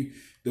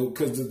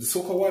 Because the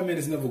so-called white man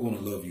is never going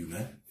to love you,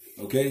 man.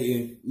 Okay?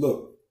 And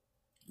look,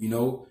 we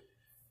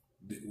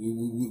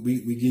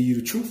give you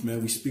the truth,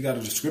 man. We speak out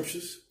of the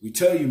scriptures. We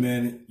tell you,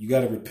 man, you got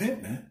to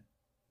repent, man.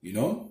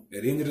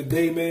 At the end of the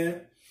day,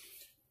 man,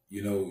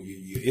 you're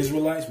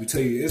Israelites. We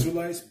tell you you're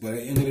Israelites. But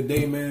at the end of the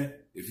day, man,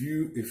 if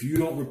you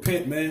don't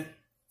repent, man,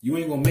 you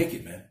ain't going to make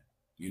it, man.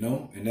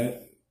 And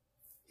that...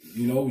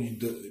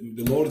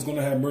 the Lord is going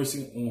to have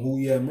mercy on who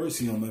he had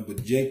mercy on, man.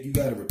 But Jake, you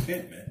got to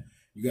repent, man.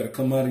 You got to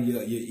come out of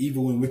your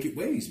evil and wicked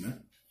ways,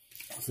 man.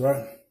 That's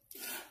right.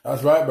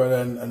 That's right, brother.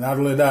 And not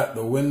only that,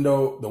 the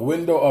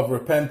window of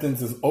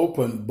repentance is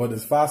open, but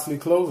it's fastly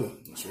closing.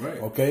 That's right.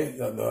 Okay.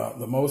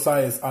 The Most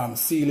High is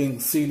sealing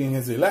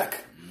his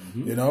elect.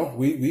 Mm-hmm.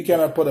 We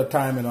cannot put a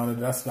timing on it.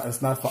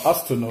 It's not for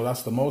us to know.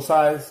 That's the Most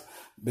High's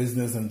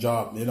business and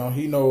job.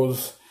 He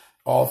knows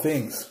all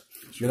things.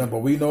 But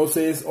we know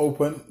say it's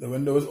open, the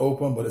window is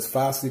open, but it's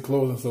fastly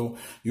closing. So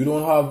you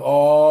don't have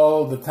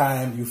all the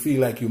time you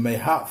feel like you may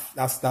have.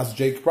 That's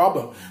Jake's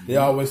problem. Mm-hmm. They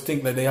always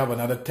think that they have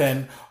another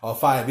 10 or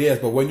 5 years.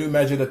 But when you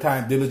measure the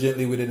time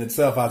diligently within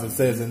itself, as it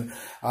says in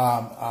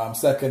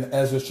 2nd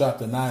Ezra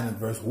chapter 9 and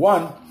verse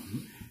 1, mm-hmm.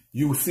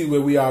 you see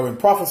where we are in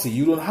prophecy.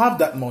 You don't have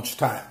that much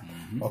time.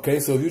 Mm-hmm. Okay,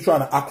 so if you're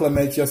trying to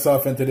acclimate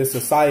yourself into this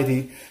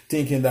society,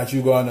 thinking that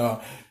you're going to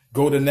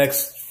go the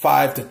next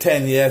 5 to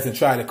 10 years and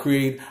try to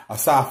create a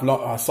soft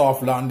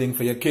landing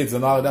for your kids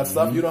and all of that mm-hmm.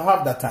 stuff, you don't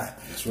have that time.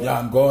 That's right. Yeah,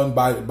 I'm going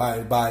by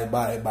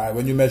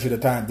when you measure the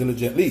time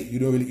diligently, you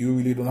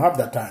really don't have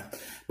that time.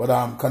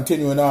 But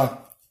continuing on,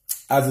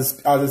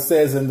 as it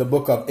says in the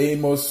book of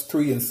Amos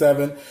 3 and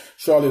 7,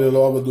 surely the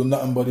Lord will do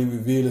nothing but he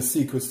reveal his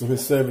secrets to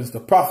his servants, the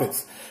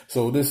prophets.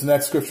 So this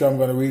next scripture I'm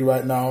going to read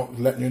right now,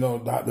 letting you know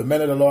that the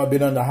men of the Lord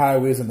been on the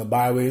highways and the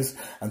byways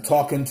and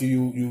talking to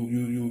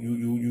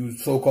you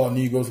so-called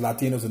Negroes,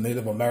 Latinos, and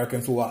Native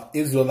Americans who are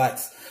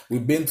Israelites.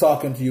 We've been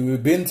talking to you.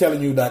 We've been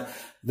telling you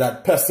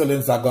that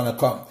pestilence are going to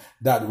come.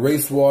 that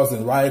race wars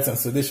and riots and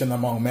sedition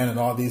among men and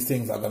all these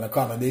things are going to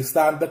come, and they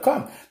start to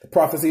come. The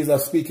prophecies are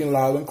speaking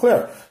loud and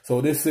clear.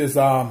 So this is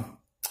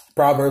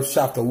Proverbs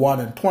chapter 1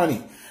 and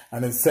 20,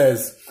 and it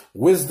says,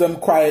 wisdom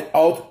cried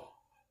out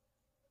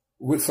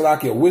with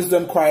Salakia,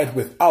 wisdom cried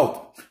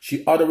without.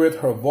 She uttereth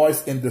her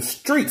voice in the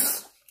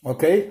streets.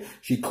 Okay,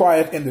 she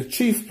cried in the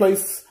chief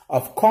place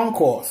of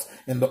concourse,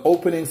 in the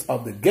openings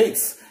of the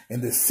gates, in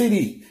the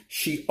city.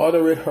 She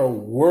uttereth her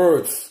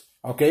words.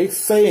 Okay,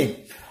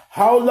 saying,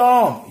 how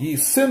long, ye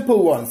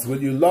simple ones, will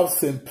you love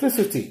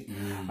simplicity?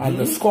 And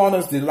the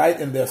scorners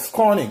delight in their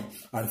scorning,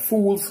 and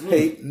fools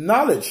hate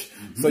knowledge.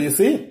 So you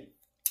see,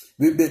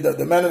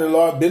 the man of the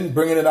Lord been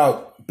bringing it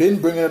out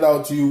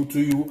to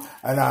you,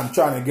 and I'm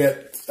trying to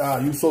get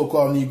you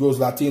so-called Negroes,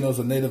 Latinos,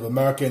 and Native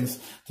Americans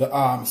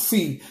to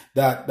see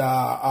that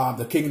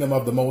the kingdom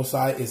of the Most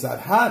High is at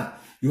hand.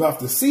 You have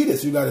to see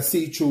this. You got to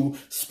see through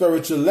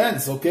spiritual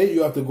lens, okay?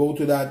 You have to go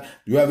to that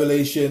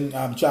Revelation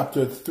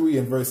chapter 3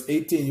 and verse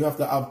 18. You have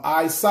to have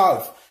eye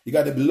salve. You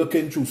got to be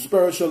looking through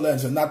spiritual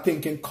lens and not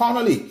thinking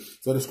carnally.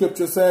 So the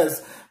scripture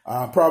says,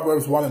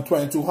 Proverbs 1 and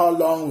 22, how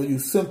long will you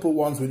simple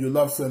ones, will you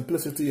love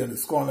simplicity, and the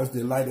scorners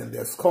delight in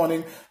their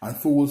scorning, and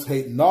fools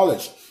hate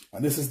knowledge?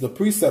 And this is the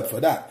precept for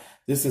that.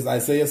 This is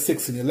Isaiah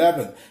 6 and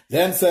 11.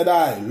 Then said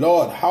I,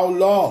 Lord, how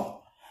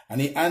long?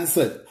 And he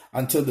answered,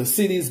 until the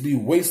cities be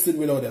wasted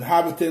without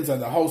inhabitants, and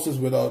the houses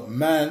without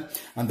man,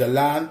 and the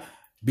land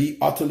be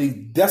utterly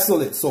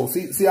desolate. So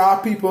see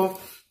our people,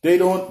 they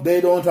don't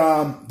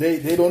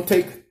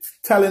take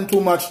telling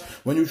too much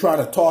when you try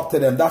to talk to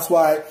them. That's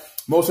why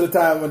most of the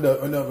time when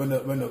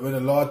the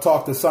Lord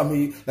talked to some,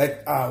 he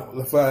like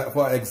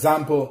for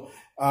example,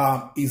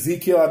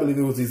 Ezekiel, I believe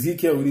it was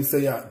Ezekiel, when he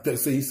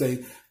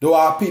say, though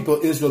our people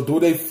Israel,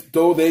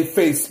 though they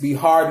face be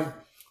hardened.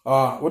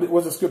 What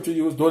was the scripture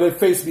used? Though their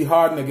face be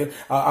hardened again,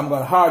 I'm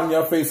going to harden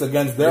your face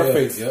against their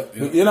face. Yep.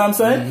 You know what I'm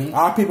saying?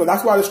 Our people,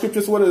 that's why the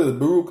scriptures, what is it?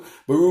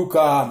 Baruch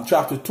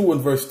chapter 2 and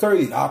verse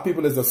 30. Our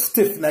people is a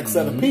stiff-necked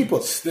set of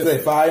people. So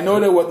if I know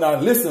they would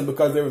not listen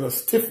because there is a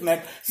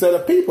stiff-necked set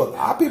of people.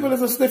 Our people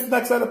is a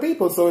stiff-necked set of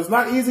people, so it's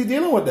not easy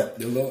dealing with them.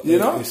 The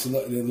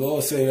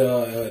Lord say,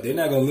 they're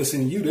not going to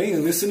listen to you. They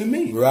ain't listen to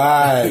me.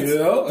 Right. You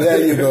know?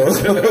 There you go.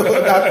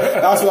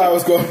 That's where I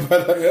was going.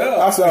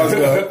 That's where I was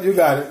going. You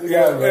got it. You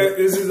got it,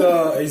 This is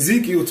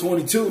Ezekiel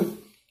 22.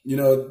 You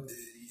know,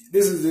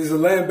 this is a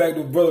land back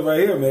to brother right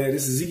here, man.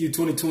 This is Ezekiel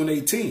 22 and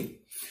 18.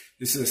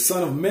 This is,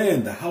 son of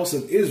man, the house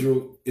of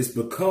Israel is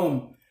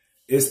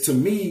to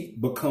me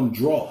become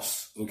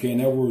dross. Okay, and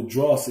that word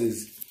dross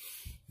is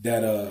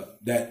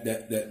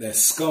that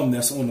scum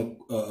that's on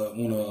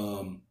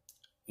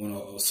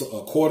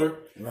a quarter,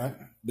 right?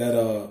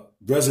 That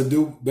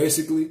residue,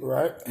 basically,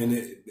 right? And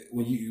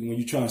when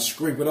you try to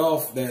scrape it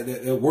off,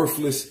 that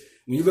worthless.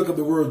 When you look up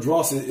the word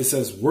dross, it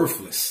says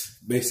worthless,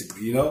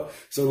 basically, you know?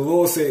 So the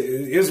Lord said,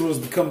 Israel has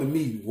become to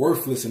me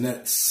worthless and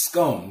that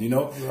scum, you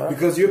know? Right.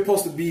 Because you're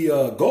supposed to be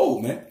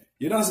gold, man.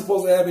 You're not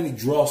supposed to have any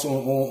dross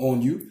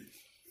on you,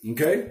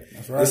 okay?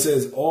 That's right. It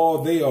says,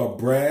 all they are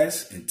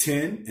brass and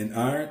tin and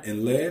iron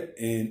and lead,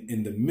 and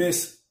in the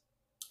midst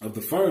of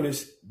the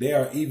furnace, they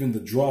are even the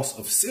dross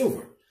of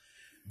silver.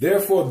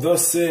 Therefore,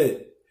 thus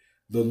said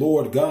the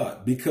Lord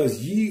God,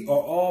 because ye are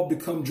all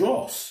become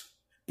dross.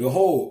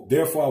 Behold,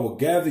 therefore I will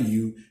gather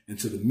you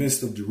into the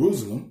midst of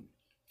Jerusalem,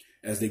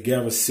 as they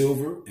gather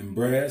silver and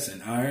brass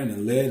and iron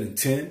and lead and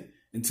tin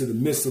into the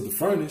midst of the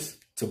furnace,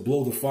 to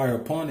blow the fire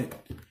upon it,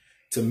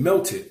 to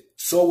melt it.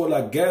 So will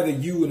I gather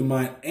you in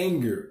my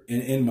anger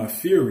and in my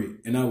fury,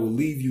 and I will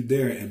leave you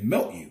there and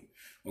melt you.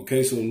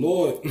 Okay, so the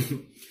Lord,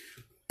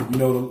 you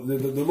know,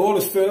 the Lord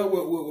is fed up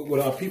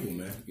with our people,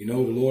 man. You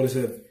know, the Lord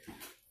has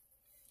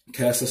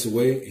cast us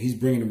away. He's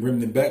bringing the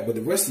remnant back. But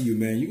the rest of you,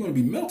 man, you're going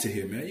to be melted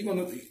here, man.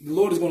 The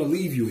Lord is going to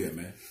leave you here,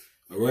 man.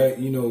 All right.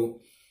 You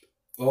know,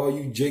 all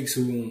you jakes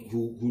who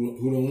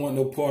don't want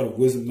no part of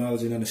wisdom,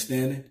 knowledge, and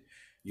understanding.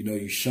 You know,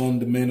 you shun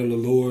the man of the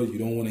Lord. You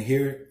don't want to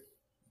hear it.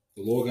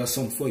 The Lord got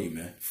something for you,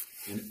 man.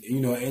 And, you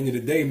know, at the end of the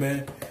day,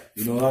 man,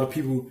 you know, a lot of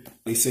people,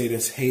 they say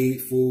that's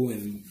hateful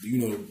and, you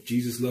know,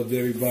 Jesus loved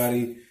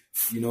everybody.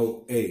 You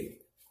know, hey,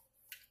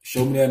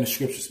 show me that in the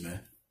scriptures,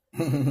 man.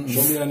 Show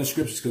me that in the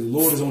scriptures, because the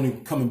Lord is only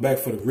coming back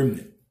for the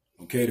remnant.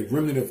 Okay, the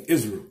remnant of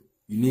Israel,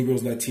 you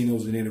Negroes,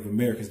 Latinos, and Native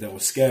Americans that were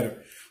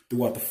scattered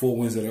throughout the four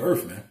winds of the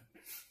earth, man.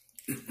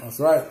 That's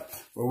right.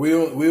 Well,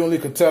 we only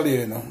could tell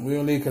you, you know. We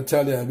only could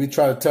tell you, and we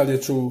try to tell you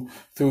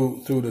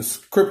through the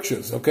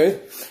scriptures.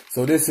 Okay,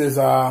 so this is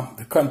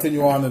to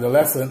continue on in the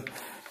lesson.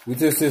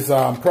 This is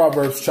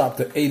Proverbs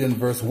chapter 8 and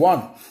verse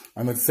 1.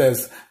 And it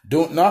says,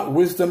 do not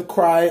wisdom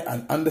cry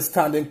and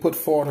understanding put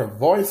forth her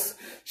voice?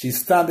 She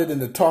standeth in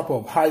the top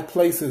of high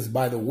places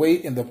by the way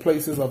in the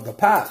places of the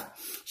path.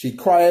 She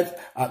cried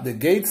at the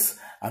gates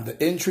and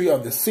the entry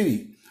of the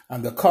city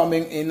and the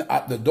coming in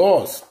at the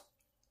doors.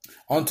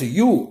 Unto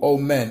you, O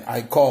men,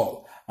 I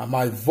call, and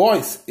my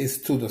voice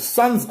is to the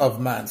sons of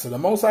man. So the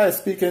Most High is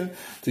speaking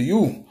to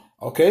you,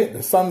 okay,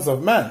 the sons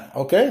of man,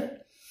 okay?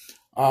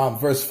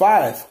 Verse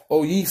 5,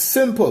 O ye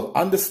simple,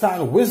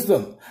 understand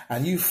wisdom,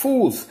 and ye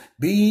fools,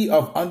 be ye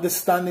of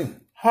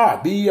understanding.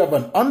 heart. Be ye of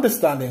an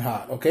understanding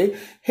heart. Okay.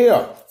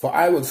 Here, for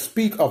I will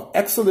speak of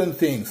excellent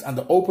things, and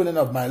the opening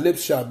of my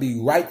lips shall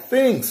be right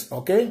things.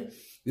 Okay.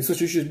 This is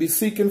what you should be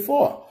seeking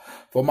for.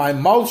 For my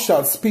mouth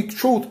shall speak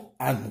truth,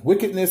 and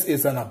wickedness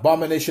is an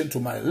abomination to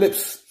my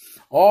lips.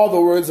 All the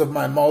words of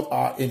my mouth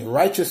are in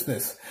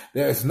righteousness.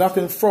 There is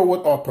nothing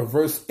froward or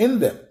perverse in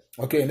them.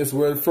 Okay. And this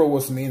word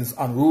froward means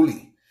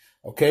unruly.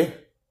 Okay.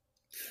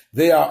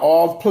 They are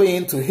all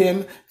plain to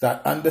him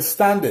that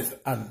understandeth,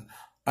 and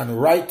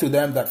right to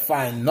them that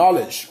find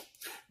knowledge.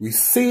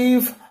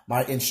 Receive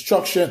my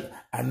instruction,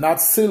 and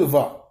not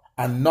silver,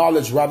 and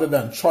knowledge rather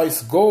than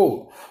choice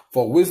gold.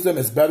 For wisdom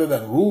is better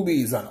than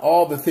rubies, and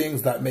all the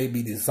things that may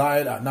be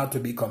desired are not to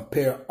be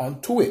compared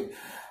unto it.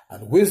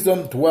 And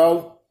wisdom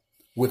dwell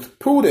with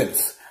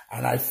prudence,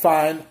 and I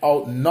find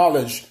out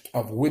knowledge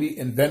of witty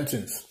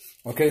inventions.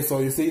 Okay, so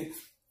you see,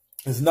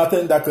 there's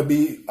nothing that could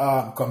be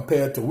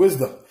compared to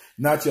wisdom.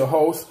 Not your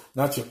house,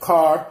 not your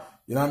car.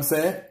 You know what I'm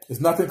saying?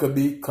 It's nothing could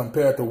be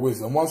compared to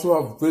wisdom. Once you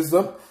have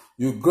wisdom,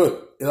 you're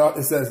good.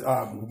 It says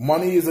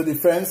money is a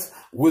defense,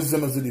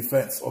 wisdom is a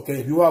defense. Okay,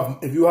 if you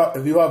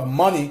have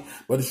money,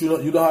 but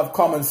you don't have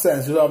common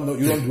sense, you don't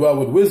dwell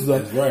with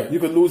wisdom. That's right. You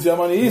can lose your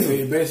money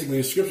easily. Basically,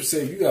 the scripture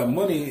says you got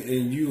money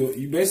and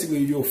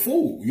you're a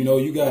fool. You know,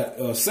 you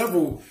got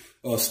several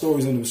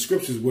stories in the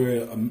scriptures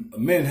where a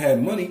man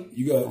had money.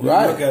 You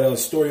look at a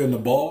story on the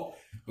ball.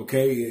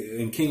 Okay,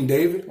 in King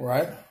David,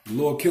 right? The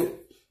Lord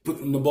put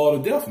the ball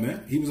to death,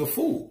 man. He was a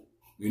fool,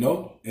 you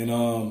know. And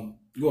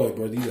go ahead,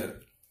 brother. You got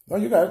it. No,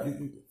 you got it.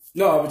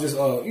 No, I was just,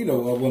 I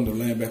wanted to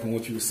land back on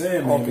what you were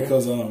saying, man,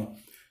 because, a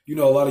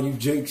lot of you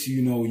Jakes,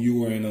 you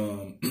were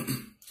in,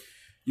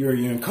 you're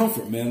in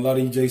comfort, man. A lot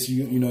of you Jakes,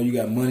 you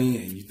got money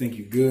and you think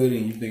you're good,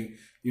 and you think,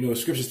 the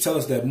scriptures tell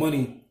us that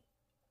money,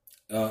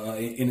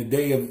 in the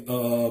day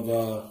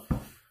of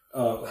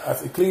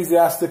that's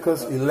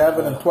Ecclesiasticus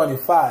 11 and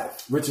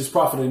 25. Riches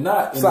profited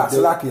not.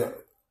 Salakia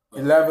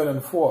 11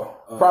 and 4.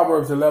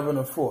 Proverbs 11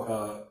 and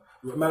 4.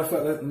 Matter of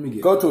fact, let me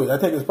get. Go to it. I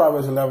think it's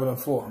Proverbs 11 and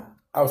 4.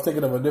 I was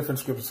thinking of a different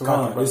scripture.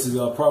 This is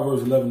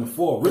Proverbs 11 and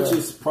 4.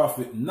 Riches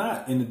profit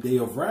not in the day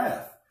of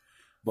wrath,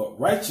 but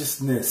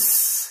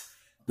righteousness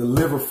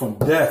deliver from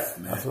death,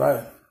 man. That's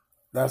right.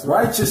 That's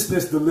right.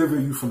 Righteousness deliver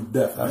you from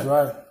death. That's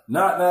right.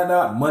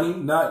 Not money,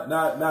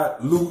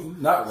 not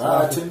looting, not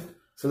rioting.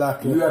 You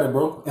got it,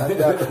 bro.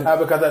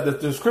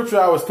 Because the scripture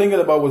I was thinking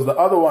about was the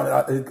other one.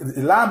 It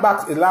line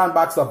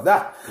backs up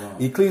that. Wow.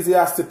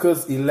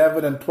 Ecclesiasticus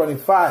 11 and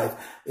 25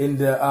 in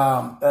the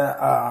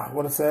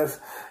what it says,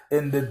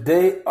 in the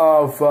day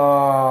of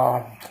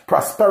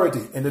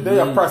prosperity. In the day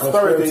of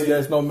prosperity,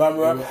 there's no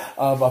memory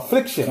of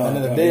affliction, and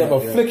in the day of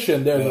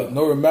affliction, there's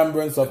no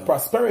remembrance of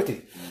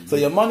prosperity. So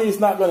your money is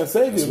not going to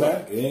save you,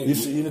 man.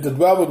 You need to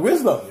dwell with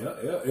wisdom.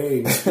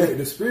 Hey,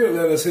 the spirit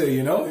let us here,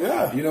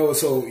 Yeah.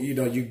 So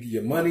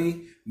your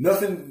money,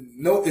 nothing.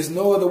 No, it's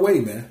no other way,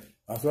 man.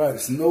 That's right.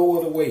 It's no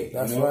other way.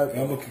 That's right.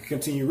 I'm gonna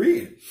continue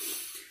reading.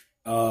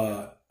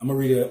 I'm gonna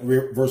read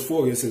verse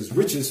 4. It says,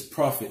 "Riches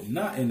profit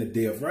not in the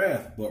day of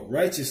wrath, but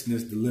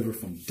righteousness deliver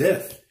from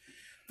death.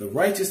 The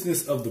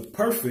righteousness of the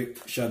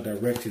perfect shall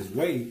direct his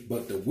way,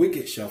 but the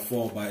wicked shall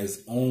fall by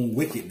his own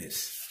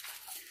wickedness.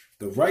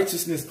 The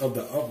righteousness of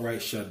the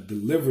upright shall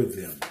deliver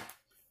them,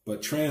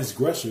 but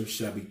transgressors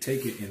shall be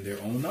taken in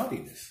their own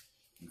naughtiness."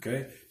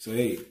 Okay, so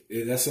hey,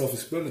 that's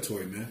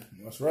self-explanatory, man.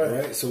 That's right. All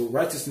right. So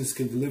righteousness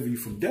can deliver you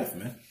from death,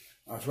 man.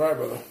 That's right,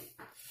 brother.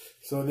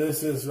 So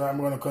this is, I'm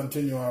going to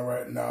continue on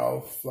right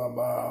now from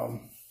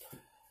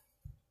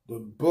the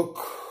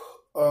book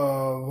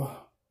of,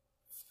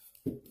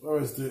 where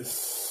is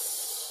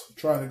this? I'm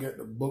trying to get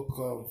the book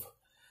of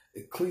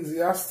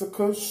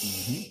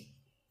Ecclesiasticus.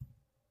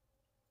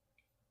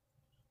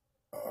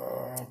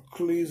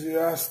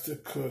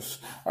 Ecclesiasticus.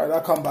 All right,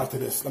 I'll come back to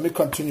this. Let me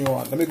continue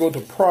on. Let me go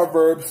to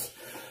Proverbs.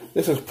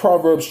 This is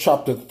Proverbs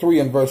chapter 3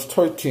 and verse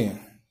 13.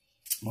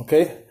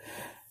 Okay.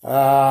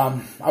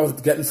 I was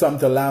getting something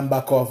to land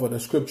back off of the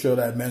scripture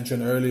that I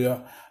mentioned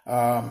earlier.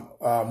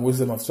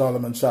 Wisdom of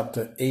Solomon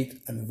chapter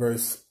 8 and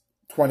verse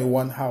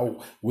 21,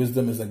 how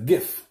wisdom is a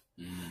gift.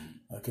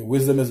 Okay,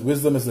 wisdom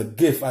is a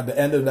gift. At the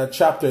end of that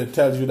chapter, it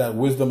tells you that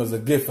wisdom is a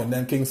gift. And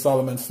then King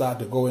Solomon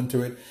started to go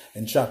into it.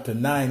 In chapter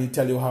 9, he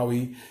tell you how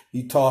he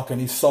talked and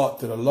he sought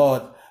to the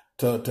Lord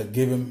to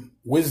give him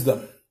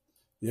wisdom.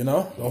 The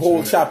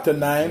whole chapter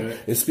 9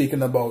 is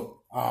speaking about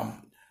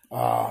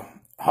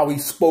how he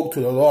spoke to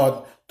the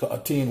Lord to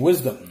attain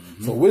wisdom.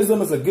 So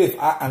wisdom is a gift,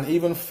 and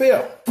even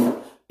fear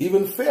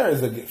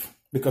is a gift.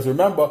 Because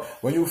remember,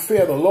 when you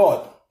fear the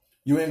Lord,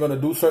 you ain't going to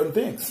do certain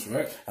things.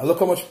 Right. And look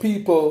how much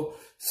people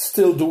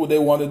still do what they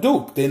want to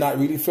do. They're not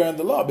really fearing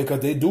the Lord because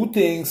they do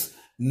things.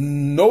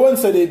 No one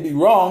said they'd be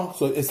wrong.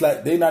 So it's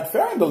like they're not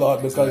fearing the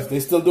Lord because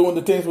they're still doing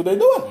the things what they're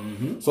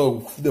doing.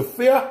 So the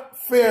fear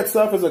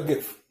itself is a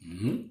gift.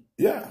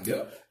 Yeah.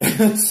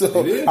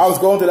 So I was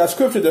going to that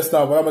scripture just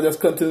now, but I'm going to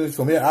just continue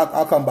from here.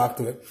 I'll come back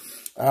to it.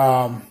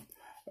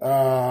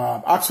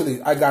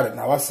 Actually, I got it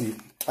now. I see.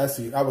 I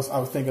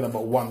was thinking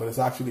about 1, but it's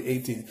actually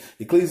 18.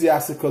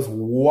 Ecclesiasticus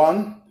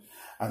 1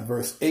 and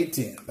verse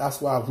 18.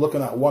 That's why I was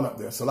looking at one up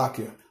there.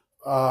 Salakia.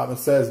 It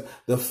says,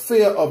 the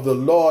fear of the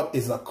Lord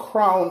is a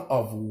crown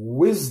of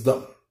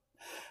wisdom,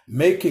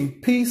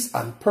 making peace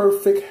and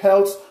perfect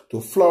health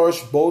to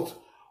flourish, both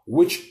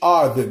which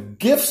are the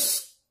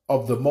gifts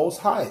of the Most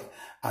High,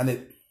 and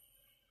it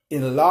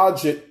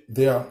enlargeth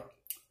their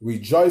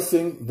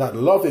rejoicing that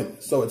love him.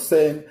 So it's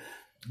saying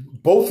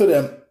both of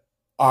them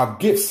are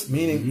gifts,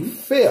 meaning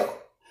fear.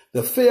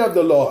 The fear of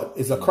the Lord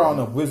is a crown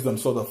of wisdom.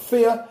 So the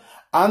fear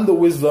and the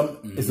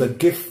wisdom is a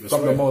gift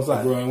from the Most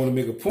High. Bro, I want to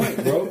make a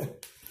point, bro.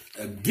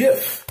 A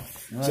gift.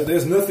 Right. So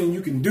there's nothing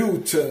you can do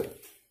to,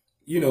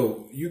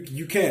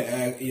 you can't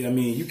act,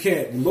 you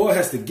can't, the Lord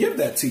has to give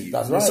that to you.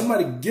 That's when right.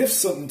 somebody gives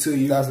something to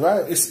you, that's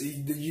right.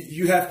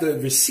 You have to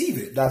receive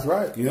it. That's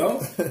right.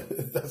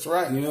 That's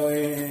right. And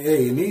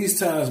hey, in these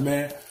times,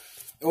 man,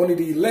 only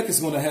the elect is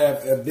going to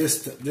have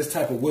this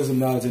type of wisdom,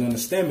 knowledge, and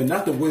understanding.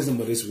 Not the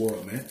wisdom of this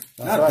world, man.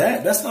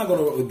 That's not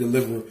going to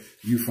deliver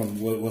you from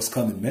what's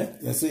coming, man.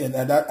 You see, and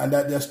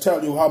that just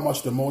tell you how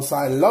much the Most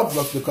High loves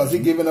us, because He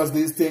given us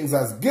these things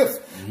as gifts.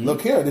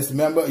 Look here, this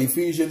remember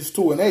Ephesians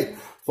 2:8.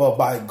 For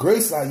by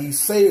grace are ye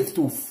saved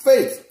through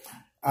faith,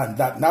 and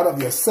that not of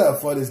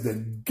yourself, for it is the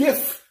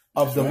gift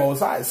of the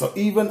Most High. So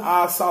even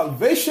our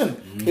salvation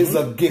is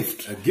a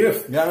gift. A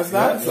gift. You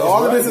understand? Yeah, so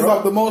all of this is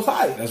of the Most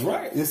High. That's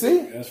right. You see?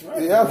 That's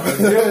right. Yeah.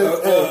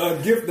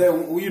 A gift that,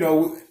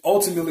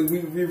 ultimately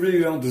we really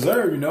don't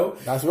deserve,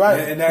 That's right.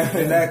 And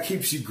that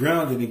keeps you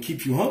grounded and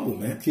keeps you humble,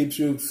 man. It keeps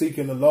you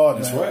seeking the Lord,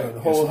 That's man. right.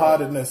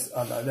 Wholeheartedness.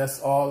 And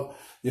that's all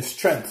your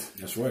strength.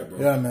 That's right, bro.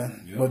 Yeah,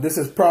 man. Yeah. But this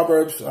is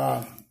Proverbs,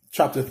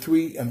 chapter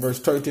 3 and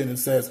verse 13, it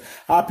says,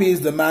 happy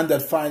is the man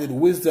that findeth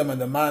wisdom, and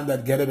the man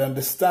that getteth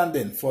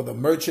understanding, for the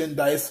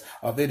merchandise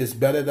of it is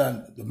better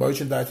than the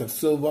merchandise of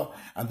silver,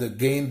 and the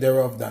gain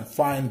thereof than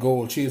fine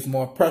gold. She is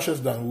more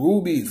precious than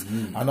rubies,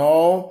 and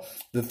all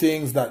the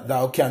things that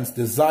thou canst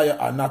desire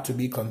are not to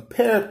be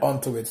compared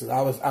unto it. So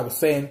I was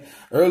saying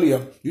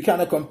earlier, you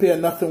cannot compare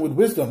nothing with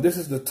wisdom. This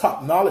is the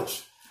top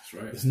knowledge. That's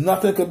right. There's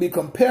nothing could be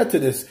compared to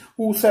this.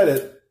 Who said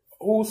it?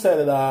 One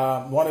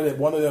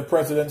of the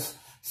presidents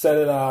said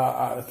it,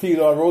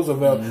 Theodore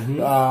Roosevelt.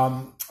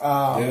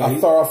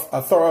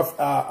 A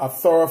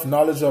thorough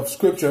knowledge of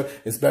Scripture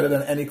is better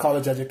than any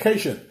college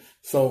education.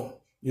 So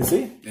you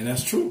see, and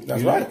that's true.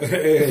 That's right.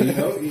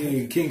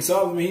 King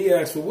Solomon, he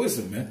asked for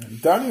wisdom, man.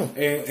 Daniel,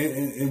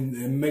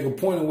 and make a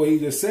point of what he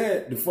just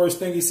said. The first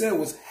thing he said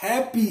was,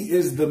 "Happy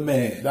is the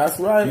man." That's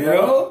right.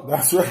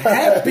 That's right.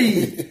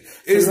 Happy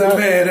is the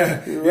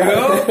man.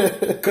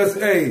 Because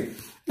hey.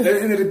 At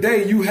the end of the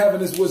day, you having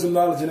this wisdom,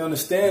 knowledge, and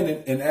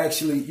understanding, and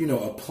actually,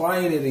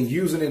 applying it and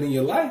using it in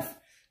your life.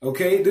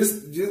 Okay, this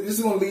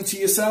is going to lead to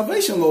your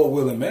salvation, Lord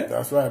willing, man.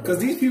 That's right. Because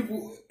these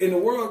people in the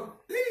world,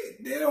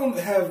 they don't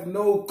have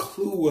no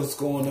clue what's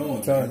going on.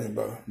 I'm telling you,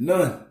 brother.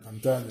 None. I'm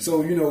telling you.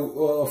 So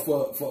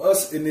for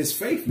us in this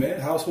faith, man,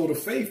 household of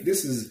faith,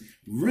 this is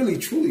really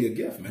truly a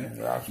gift, man.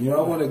 Absolutely.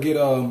 I want to get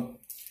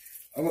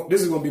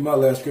this is going to be my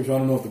last scripture. I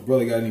don't know if the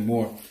brother got any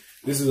more.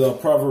 This is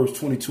Proverbs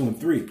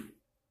 22:3.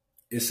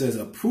 It says,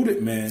 a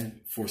prudent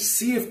man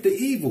foreseeth the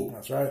evil.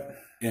 That's right.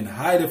 And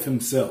hideth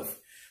himself.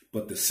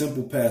 But the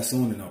simple pass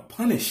on and are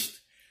punished.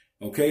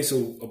 Okay,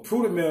 so a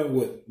prudent man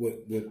would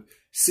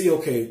see,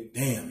 okay,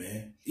 damn,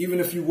 man. Even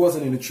if you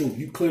wasn't in the truth,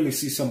 you clearly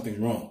see something's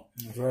wrong.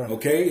 That's right.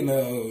 Okay,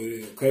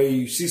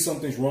 you see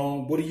something's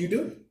wrong. What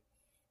do?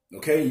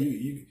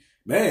 Okay,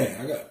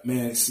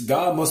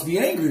 God must be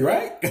angry,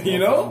 right?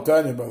 I'm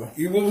telling you, brother.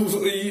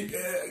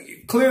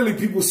 Clearly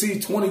people see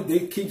 20,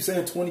 they keep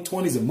saying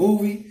 2020 is a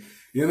movie.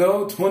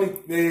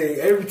 20,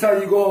 every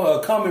time you go on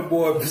a comment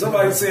board,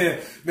 somebody's saying,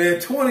 man,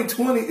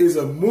 2020 is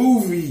a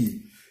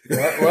movie.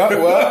 Well, the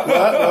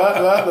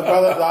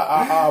brother,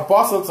 our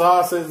apostle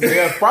Tahar says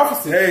there's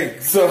prophecy. Hey,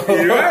 so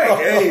you're right.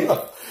 Hey,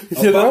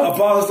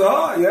 apostle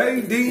Tahar,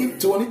 he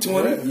deemed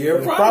 2020 year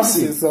of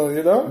prophecy. So,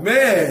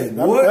 man,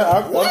 I'm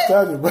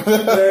telling you,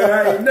 brother. Man,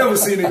 I ain't never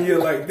seen a year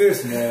like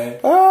this, man.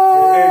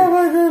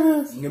 My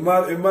goodness. In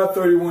my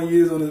 31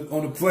 years on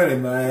the planet,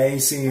 man, I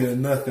ain't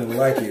seen nothing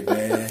like it,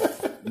 man.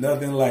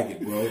 Nothing like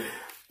it, bro.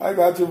 I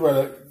got you,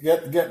 brother.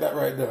 Get that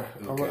right there.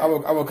 Okay. I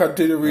will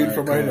continue reading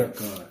from right there.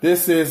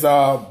 This is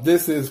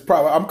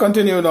Proverbs. I'm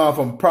continuing on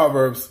from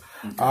Proverbs.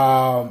 Okay.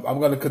 I'm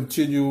going to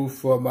continue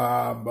from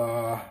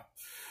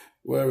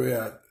where we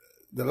at.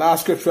 The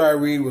last scripture I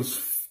read was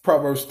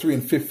Proverbs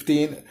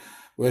 3:15,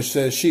 which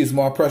says, "She is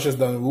more precious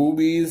than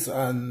rubies,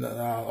 and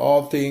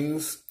all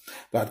things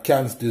that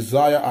canst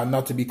desire are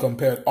not to be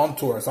compared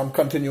unto her." So I'm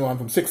continuing on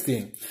from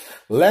 16.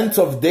 "Length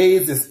of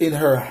days is in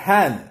her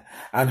hand,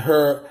 and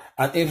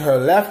in her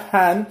left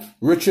hand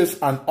riches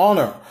and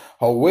honor.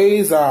 Her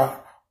ways are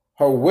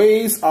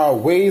ways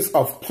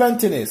of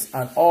plenteousness,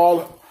 and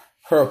all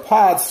her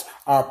paths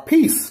are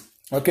peace."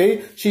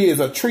 Okay, she is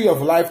a tree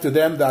of life to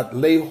them that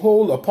lay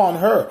hold upon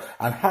her,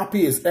 and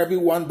happy is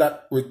everyone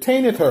that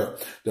retaineth her.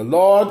 The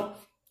Lord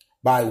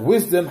by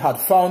wisdom had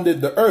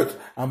founded the earth,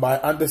 and by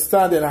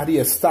understanding had he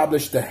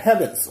established the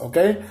heavens.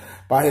 Okay?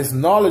 By his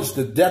knowledge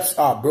the depths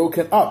are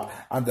broken up,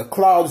 and the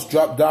clouds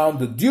drop down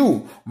the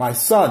dew. My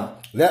son,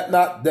 let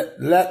not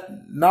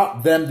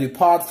them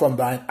depart from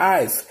thine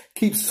eyes.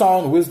 Keep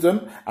sound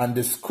wisdom and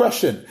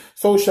discretion.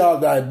 So shall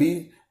they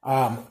be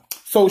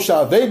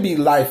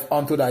life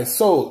unto thy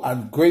soul,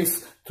 and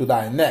grace to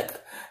thy neck.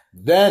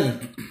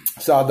 Then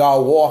shalt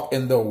thou walk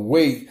in the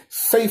way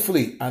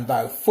safely, and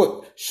thy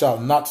foot shall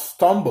not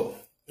stumble.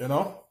 You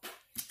know?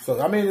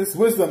 So, I mean, it's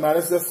wisdom, man.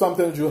 It's just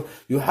something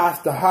you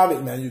have to have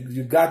it, man.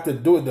 You got to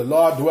do it. The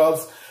Lord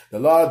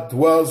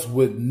dwells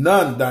with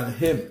none than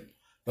him.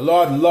 The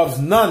Lord loves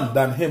none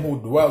than him who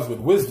dwells with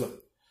wisdom.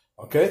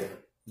 Okay?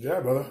 Yeah,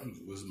 brother.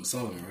 Wisdom of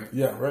Solomon, right?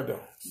 Yeah, right there.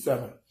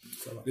 7.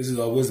 This is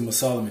our Wisdom of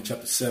Solomon,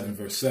 chapter 7,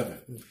 verse 7.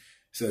 It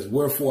says,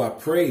 wherefore I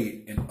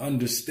prayed, and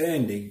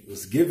understanding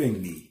was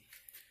given me.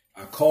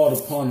 I called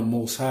upon the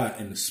Most High,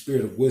 and the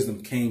spirit of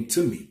wisdom came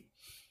to me.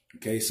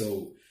 Okay,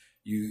 so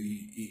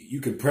you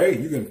can pray.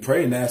 You can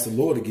pray and ask the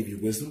Lord to give you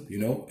wisdom, you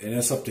know, and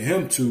that's up to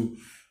him to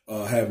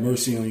have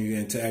mercy on you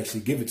and to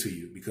actually give it to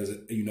you, because,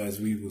 you know, as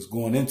we was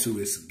going into,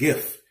 it's a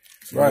gift.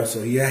 Right. Know? So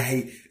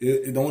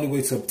the only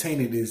way to obtain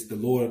it is the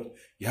Lord,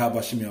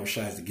 Yahweh Shem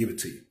Yahushua, has to give it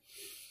to you.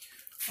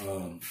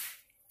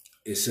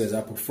 It says,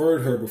 I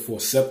preferred her before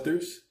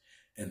scepters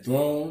and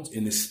thrones,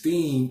 and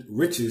esteemed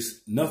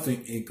riches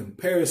nothing in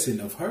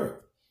comparison of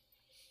her.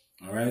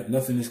 All right.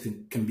 Nothing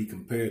can be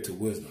compared to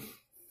wisdom.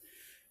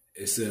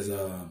 It says,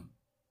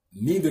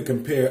 neither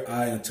compare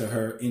I unto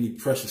her any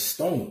precious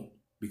stone,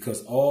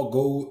 because all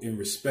gold in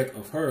respect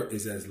of her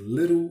is as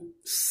little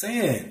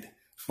sand.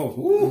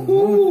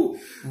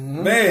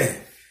 Man.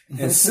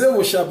 And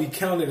silver shall be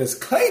counted as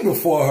clay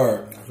before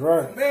her. That's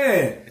right.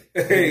 Man.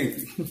 Hey,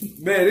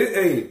 man,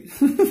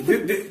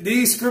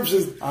 these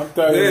scriptures. I'm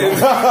telling you. We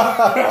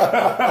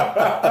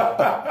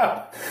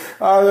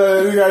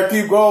gotta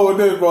keep going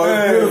with this, bro.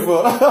 It's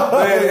beautiful.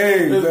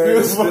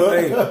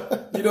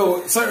 Hey, you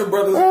know, certain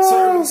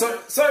brothers,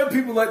 certain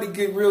people like to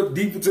get real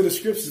deep into the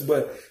scriptures,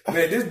 but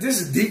man, this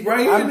is deep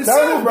right here. I'm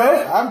telling you,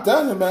 bro. I'm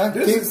telling you, man.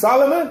 King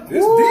Solomon,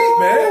 this deep,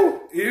 man.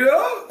 You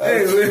know,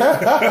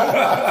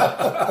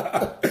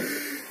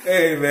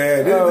 hey,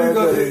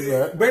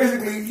 man.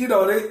 Basically, you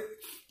know,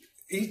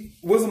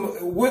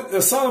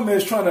 Solomon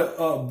is trying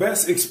to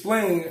best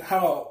explain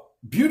how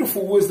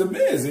beautiful wisdom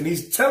is, and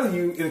he's telling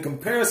you in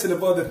comparison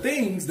of other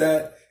things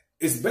that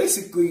it's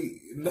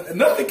basically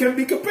nothing can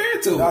be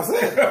compared to. That's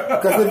it.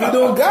 Because if you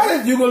don't got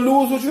it, you're gonna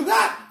lose what you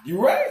got.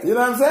 You right. You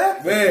know what I'm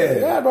saying?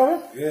 Man. Yeah,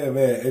 brother. Yeah,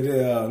 man.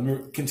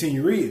 And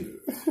continue reading.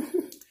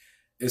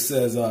 It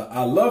says,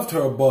 I loved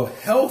her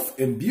above health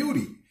and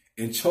beauty,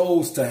 and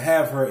chose to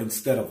have her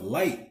instead of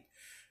light,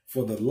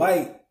 for the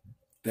light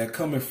that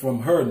cometh from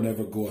her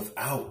never goeth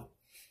out.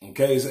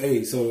 Okay,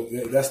 so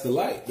that's the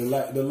light. The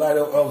light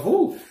of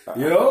who?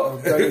 You know?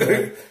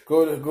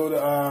 Go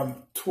to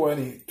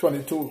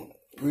 22.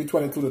 Read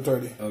 22 to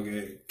 30.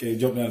 Okay,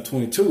 jump down to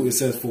 22. It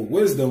says, for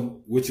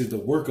wisdom, which is the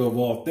worker of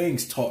all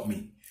things, taught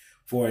me.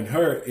 For in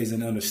her is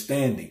an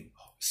understanding,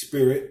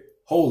 spirit,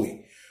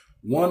 holy,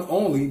 one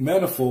only,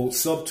 manifold,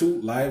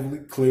 subtle, lively,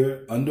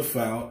 clear,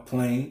 undefiled,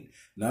 plain,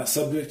 not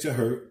subject to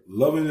hurt,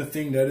 loving the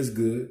thing that is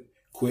good,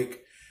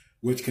 quick,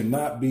 which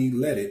cannot be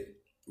letted,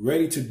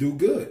 ready to do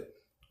good,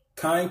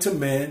 kind to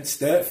men,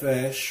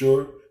 steadfast,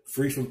 sure,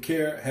 free from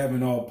care,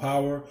 having all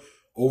power,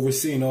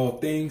 overseeing all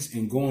things,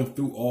 and going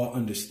through all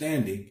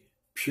understanding,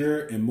 pure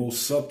and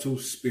most subtle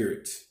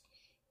spirits.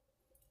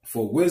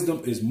 For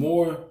wisdom is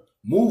more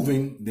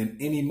moving than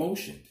any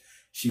motion.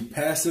 She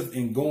passive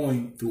in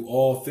going through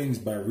all things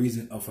by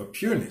reason of her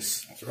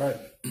pureness. That's right.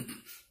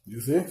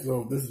 You see?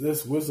 So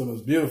this wisdom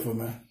is beautiful,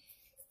 man.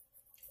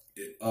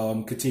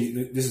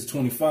 Continue. This is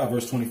 25,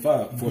 verse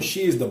 25. For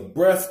she is the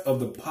breath of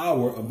the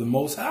power of the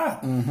Most High,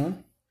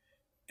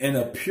 and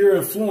a pure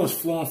influence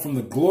flowing from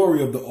the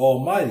glory of the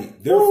Almighty.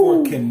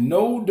 Therefore can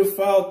no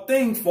defiled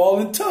thing fall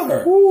into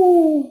her.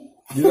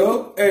 You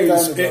know?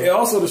 And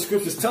also the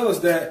scriptures tell us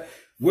that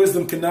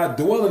wisdom cannot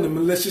dwell in the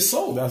malicious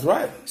soul. That's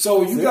right.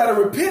 So you got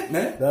to repent,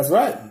 man. That's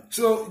right.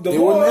 So the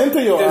Lord wouldn't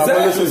enter your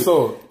malicious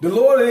soul. The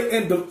Lord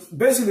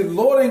basically the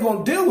Lord ain't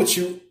gonna deal with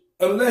you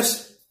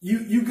unless you.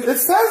 It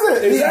says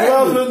it. Exactly. He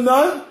dwells with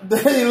none.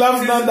 He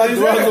loves none that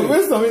dwells with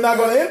wisdom. He's not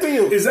gonna enter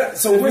you.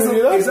 So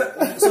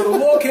wisdom. So the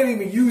Lord can't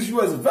even use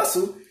you as a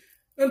vessel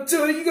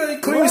until you gotta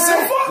clean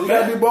yourself up. You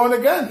gotta be born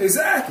again.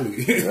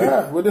 Exactly.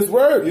 Yeah, with this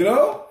word, you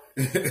know.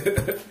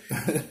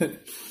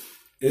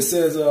 It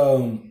says,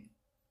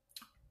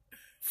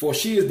 for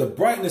she is the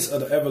brightness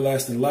of the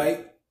everlasting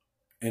light,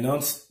 and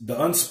the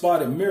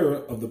unspotted mirror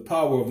of the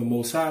power of the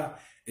Most High,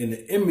 and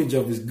the image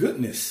of his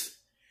goodness.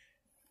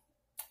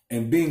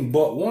 And being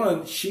but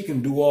one, she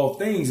can do all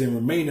things, and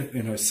remaineth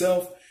in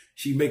herself.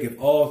 She maketh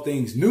all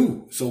things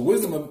new. So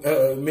wisdom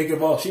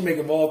maketh all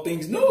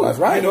things new. That's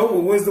right. You know,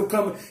 when wisdom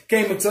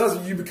came into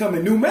us, you become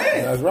a new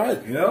man. That's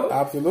right. You know?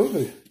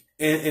 Absolutely.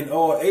 And in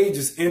all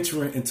ages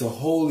entering into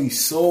holy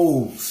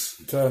souls.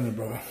 I'm telling you,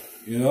 bro.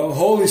 You know,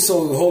 holy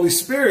souls, the Holy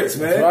Spirits,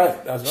 man. That's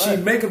right. That's right.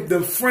 She maketh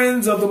them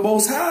friends of the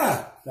Most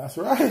High. That's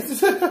right.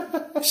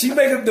 She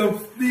maketh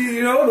them,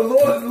 you know, the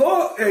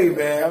Lord. Hey,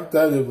 man. I'm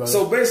telling you, brother.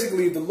 So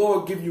basically, if the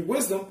Lord give you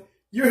wisdom,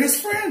 you're His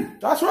friend.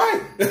 That's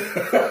right.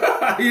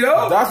 You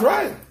know? That's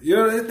right. You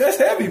know, that's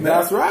heavy, man.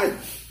 That's right.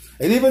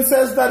 It even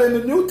says that in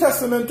the New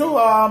Testament too.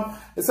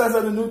 It says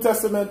in the New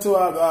Testament too.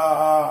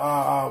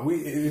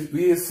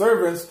 We His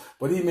servants,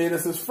 but He made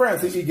us His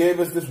friends. He gave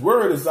us this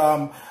word. Is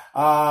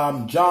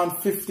John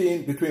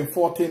 15, between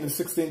 14 and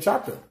 16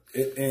 chapter.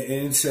 And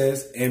it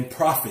says, and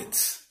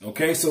prophets.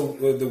 Okay, so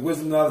the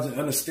wisdom, knowledge, and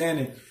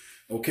understanding,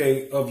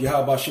 okay, of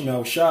Yahweh Shem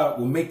Yahushua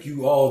will make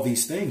you all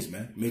these things,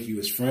 man. Make you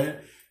His friend.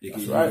 You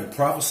can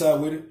prophesy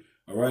with it.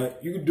 All right,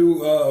 you can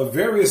do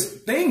various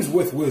things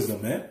with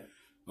wisdom, man.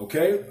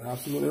 Okay,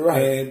 absolutely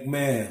right. And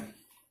man,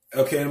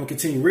 okay, I'm gonna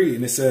continue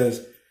reading. It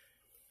says,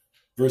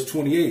 verse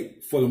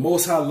 28: For the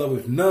Most High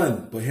loveth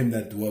none but him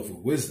that dwelleth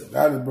with wisdom.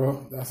 Got it,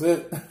 bro. That's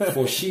it.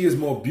 For she is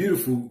more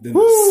beautiful than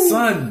the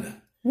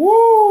sun.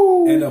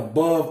 Woo! And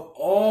above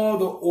all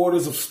the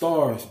orders of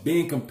stars,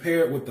 being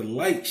compared with the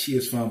light she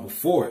is found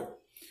before it.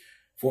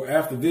 For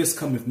after this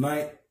cometh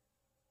night,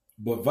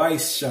 but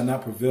vice shall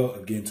not prevail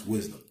against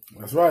wisdom.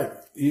 That's right.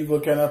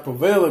 Evil cannot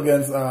prevail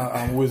against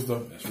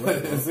wisdom. That's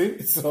right. You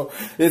see? So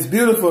it's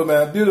beautiful,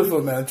 man.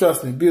 Beautiful, man.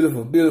 Trust me.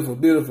 Beautiful, beautiful,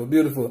 beautiful,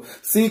 beautiful.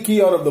 Seek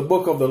ye out of the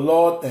book of the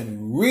Lord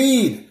and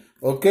read.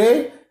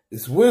 Okay?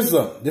 It's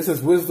wisdom. This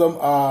is wisdom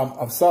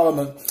of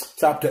Solomon,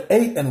 chapter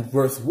 8 and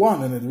verse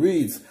 1. And it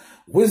reads,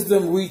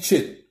 wisdom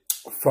reacheth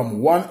from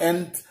one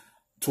end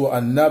to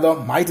another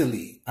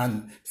mightily,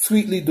 and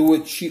sweetly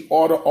doeth she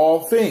order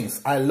all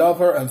things. I love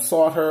her and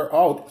sought her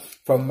out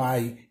from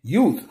my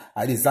youth.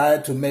 I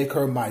desired to make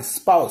her my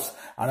spouse,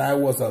 and I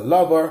was a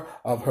lover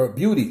of her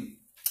beauty.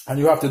 And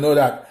you have to know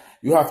that,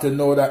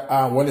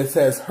 when it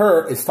says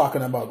her, it's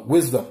talking about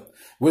wisdom.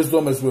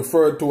 Wisdom is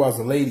referred to as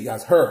a lady,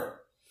 as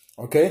her.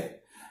 Okay?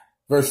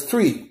 Verse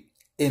 3.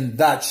 In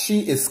that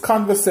she is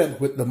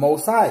conversant with the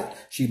Most High.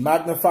 She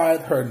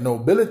magnified her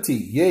nobility.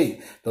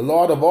 Yea, the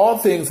Lord of all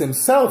things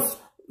Himself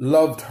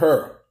loved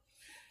her.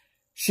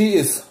 She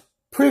is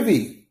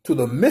privy to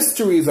the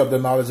mysteries of the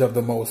knowledge of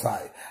the Most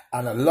High,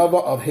 and a lover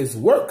of His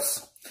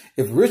works.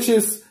 If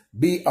riches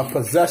be a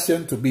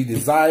possession to be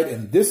desired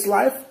in this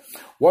life,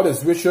 what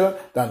is richer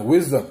than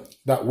wisdom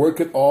that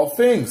worketh all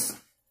things?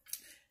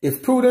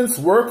 If prudence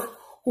work,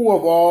 who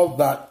of all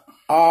that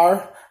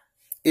are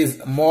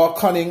is more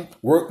cunning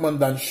workman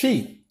than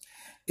she?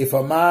 If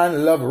a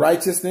man love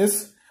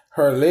righteousness,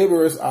 her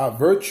laborers are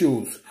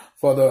virtues,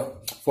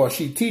 for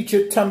she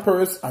teacheth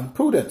temperance and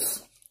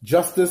prudence,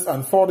 justice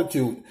and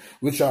fortitude,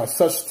 which are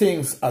such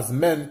things as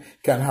men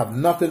can have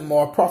nothing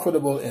more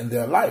profitable in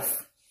their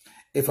life.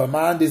 If a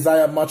man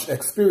desire much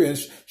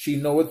experience, she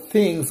knoweth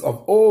things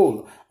of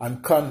old,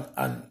 and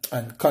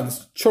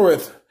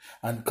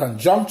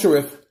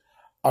conjectureth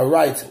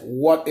aright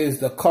what is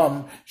to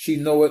come. She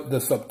knoweth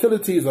the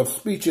subtleties of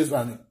speeches,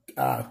 and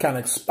can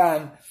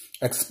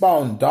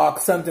expound dark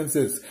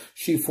sentences.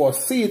 She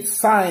foreseeth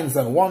signs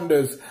and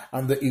wonders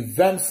and the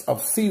events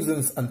of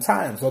seasons and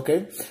times.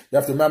 Okay, you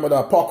have to remember the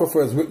Apocrypha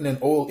is written in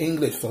Old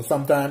English, so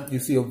sometimes you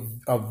see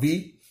a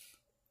V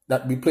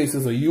that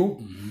replaces a U.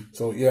 Mm-hmm.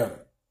 So yeah,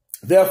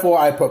 therefore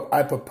I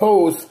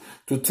propose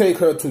to take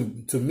her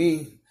to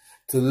me,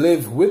 to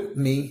live with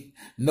me,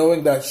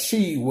 knowing that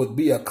she would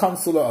be a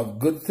consoler of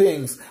good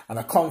things and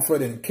a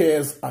comfort in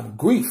cares and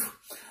grief.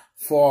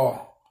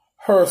 For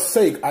her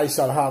sake I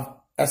shall have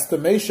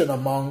estimation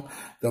among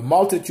the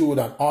multitude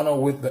and honor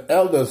with the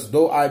elders,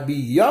 though I be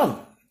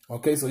young.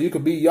 Okay, so you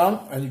could be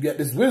young and you get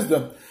this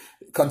wisdom.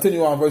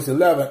 Continue on verse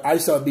 11. I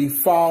shall be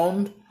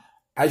found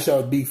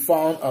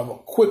of a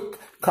quick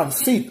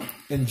conceit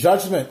in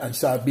judgment, and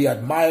shall be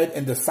admired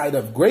in the sight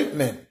of great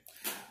men.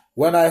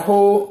 When I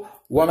hold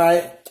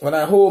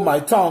my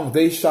tongue,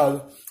 they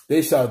shall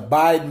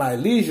bide my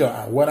leisure,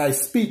 and when I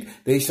speak,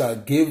 they shall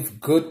give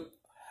good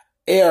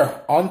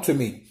ear unto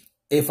me.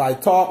 If I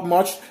talk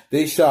much,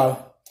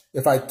 Salakia.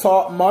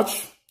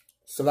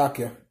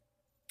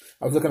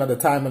 I was looking at the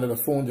time under the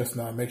phone just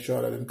now, make sure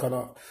that I didn't cut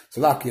off.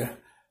 Salakia,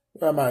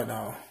 where am I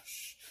now?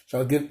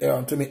 Shall give ear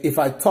unto me. If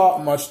I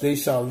talk much, they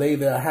shall lay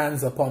their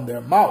hands upon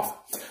their mouth.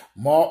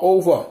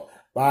 Moreover,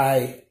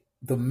 by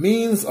the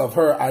means of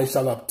her I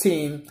shall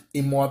obtain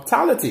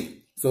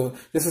immortality. So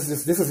this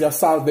is your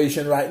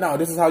salvation right now.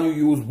 This is how you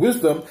use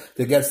wisdom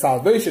to get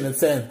salvation. It's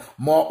saying,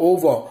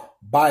 moreover,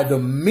 by the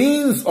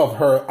means of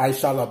her I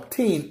shall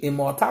obtain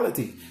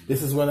immortality.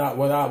 This is when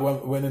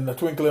in the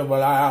twinkling of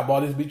an eye our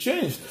bodies be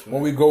changed,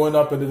 when we're going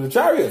up into the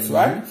chariots,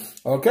 right?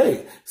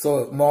 Okay.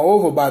 So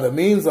moreover, by the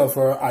means of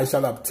her I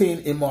shall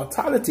obtain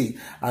immortality,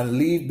 and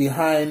leave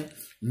behind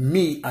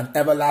me an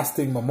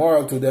everlasting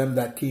memorial to them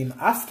that came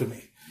after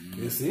me.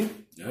 You see?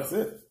 Yep. That's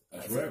it.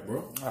 That's right,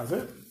 bro. That's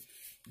it.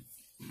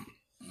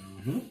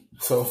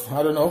 So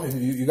I don't know.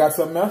 You got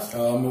something else? I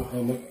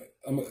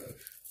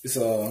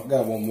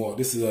got one more.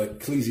 This is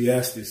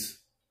Ecclesiastes,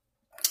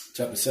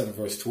 chapter 7,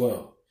 verse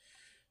 12.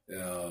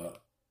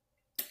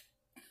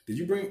 Did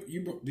you bring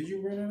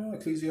that out?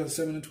 Ecclesiastes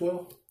 7 and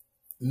 12?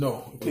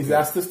 No.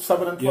 Ecclesiastes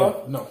 7 and 12?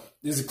 Yeah. No.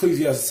 This is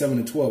Ecclesiastes 7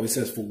 and 12. It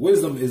says, for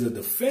wisdom is a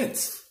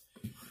defense.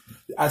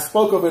 I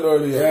spoke of it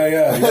earlier.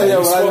 Yeah.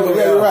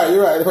 You're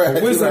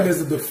right. Wisdom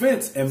is a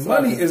defense, and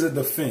money is a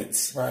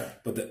defense. Right.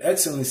 But the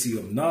excellency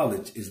of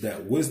knowledge is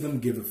that wisdom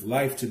giveth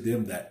life to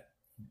them that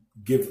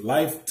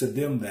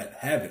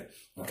have it.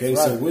 Okay,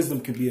 so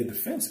wisdom can be a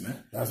defense,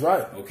 man. That's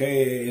right.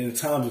 Okay, in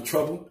times of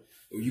trouble,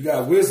 you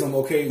got wisdom.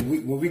 Okay,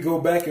 when we go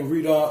back and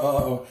read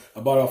about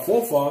our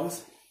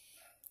forefathers,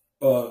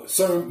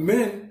 certain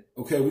men.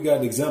 Okay, we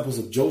got examples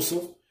of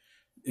Joseph.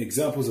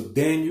 Examples of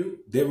Daniel.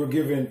 They were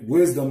given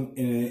wisdom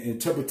in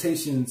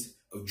interpretations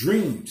of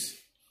dreams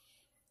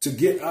to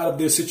get out of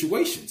their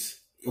situations.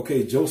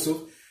 Okay, Joseph,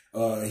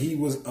 he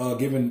was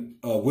given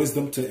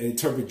wisdom to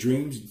interpret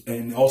dreams,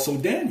 and also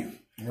Daniel.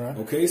 Right.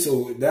 Okay,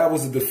 so that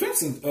was a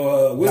defense. That's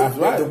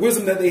right. The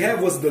wisdom that they had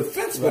was a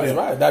defense for them. That's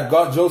right. That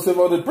got Joseph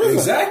out of the prison.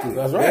 Exactly.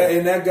 That's right.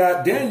 And that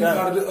got Daniel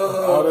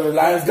out of the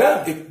lion's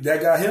den.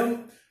 That got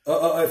him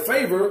a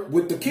favor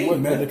with the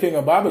king, man. With the king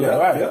of Babylon,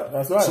 right. Yeah.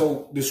 That's right.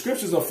 So the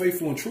scriptures are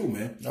faithful and true,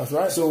 man. That's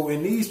right. So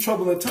in these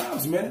troubling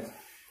times, man,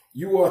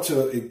 you are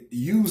to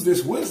use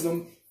this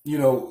wisdom,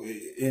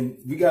 and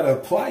we got to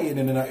apply it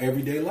in our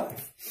everyday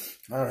life.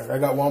 All right, I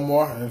got one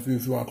more, and if you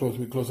want to close,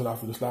 we close it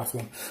off with this last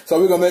one. So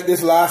we're going to make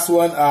this last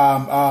one,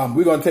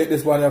 we're going to take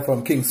this one here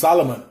from King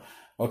Solomon.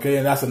 Okay,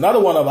 and that's another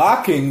one of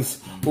our kings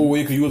who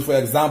we could use for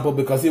example,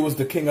 because he was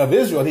the king of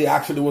Israel. He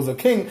actually was a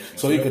king,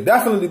 so he could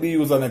definitely be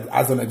used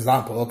as an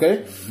example,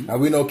 okay?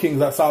 And we know King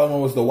Solomon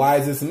was the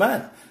wisest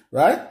man,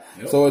 right?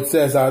 Yep. So it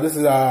says, this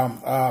is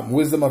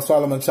Wisdom of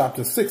Solomon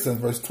chapter 6 and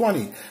verse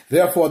 20.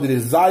 Therefore the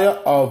desire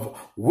of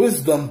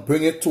wisdom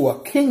bringeth to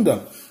a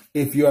kingdom.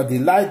 If your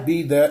delight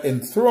be there in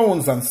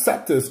thrones and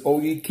scepters,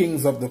 O ye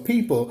kings of the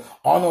people,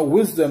 honor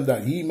wisdom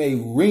that ye may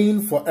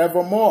reign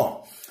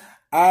forevermore.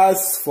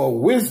 As for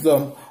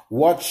wisdom,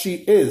 what she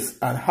is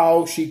and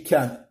how she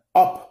can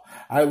up,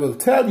 I will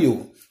tell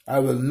you. I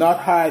will not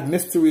hide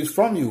mysteries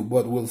from you,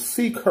 but will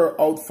seek her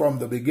out from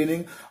the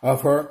beginning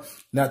of her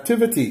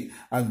nativity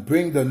and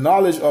bring the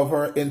knowledge of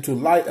her into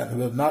light, and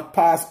will not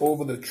pass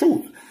over the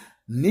truth.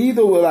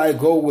 Neither will I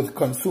go with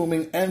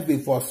consuming envy,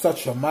 for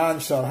such a man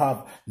shall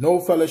have no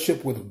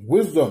fellowship with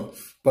wisdom.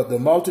 But the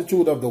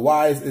multitude of the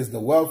wise is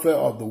the welfare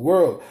of the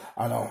world,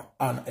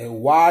 and a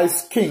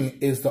wise king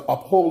is the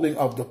upholding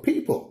of the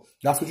people.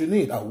 That's what you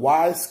need, a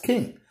wise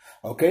king.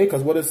 Okay,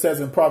 because what it says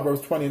in Proverbs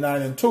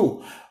 29 and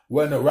 2,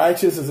 when the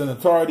righteous is in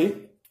authority,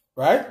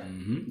 right?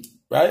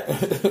 Right?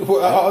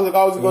 How's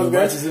it going to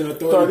righteous in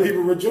authority, the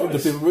people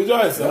rejoice. The people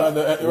rejoice.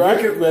 Yeah.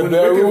 Right? When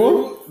the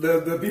rule,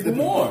 the people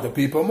mourn. The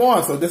people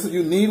mourn. So this is,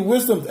 you need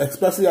wisdom,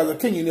 especially as a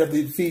king. You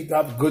need to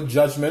have good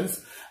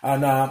judgments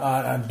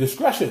and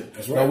discretion.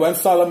 That's right. Now, when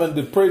Solomon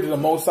did pray to the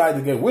Most High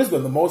to get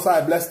wisdom, the Most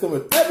High blessed him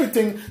with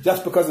everything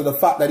just because of the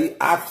fact that he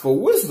asked for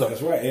wisdom.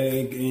 That's right.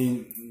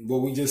 And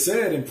what we just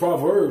said in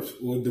Proverbs,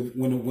 when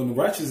the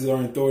righteous are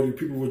in authority,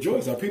 people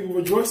rejoice. Are people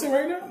rejoicing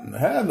right now?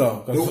 Hell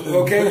no.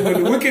 Okay,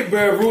 when the wicked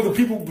bear rule, the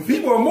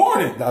people are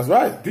mourning. That's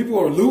right. People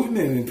are looting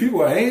and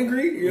people are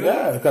angry.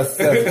 Yeah, because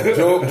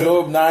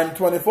Job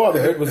 9:24,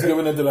 the earth was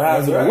given into the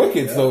hands of the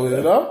wicked.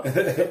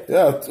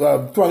 Yeah.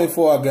 So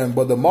 24 again.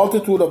 But the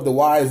multitude of the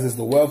wise is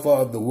the welfare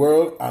of the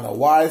world, and a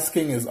wise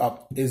king is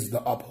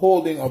the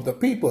upholding of the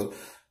people.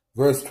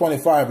 Verse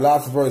 25,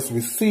 last verse,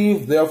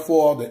 receive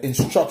therefore the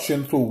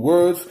instruction through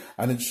words,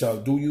 and it shall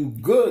do you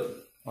good.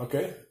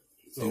 Okay?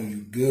 So do you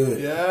good.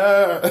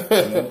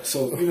 Yeah.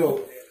 So,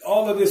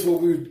 all of this,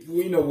 what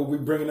we're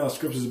bringing out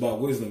scriptures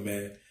about wisdom,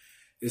 man,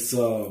 it's,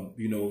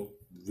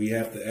 we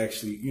have to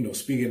actually,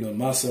 speaking of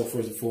myself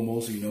first and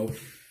foremost, it's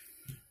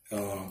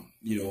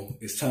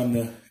time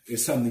to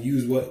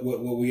use what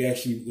we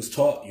actually was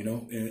taught,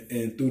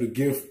 and through the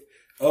gift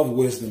of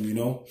wisdom,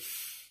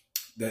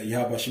 that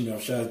Yahweh Shem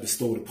Yahushua has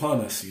bestowed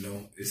upon us,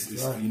 it's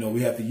right.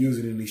 We have to use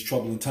it in these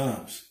troubling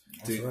times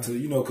because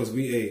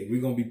we're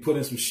going to be put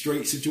in some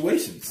straight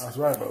situations. That's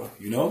right, brother.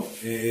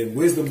 And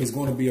wisdom is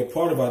going to be a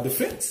part of our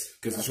defense,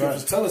 because the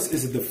scriptures tell us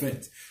it's a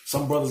defense.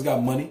 Some brothers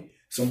got money,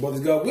 some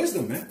brothers got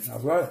wisdom, man.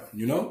 That's right.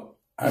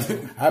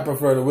 I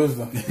prefer the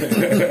wisdom.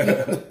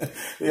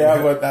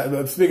 Yeah,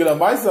 but speaking of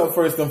myself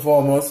first and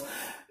foremost,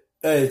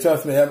 hey,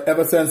 trust me,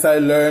 ever since I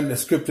learned the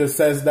scripture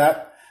says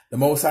that the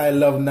Most High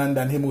love none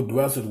than him who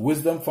dwells with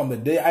wisdom. From the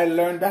day I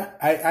learned that,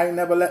 I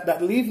never let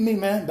that leave me,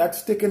 man. That's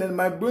sticking in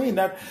my brain.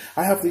 That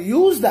I have to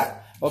use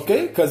that,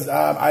 okay? Because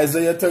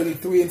Isaiah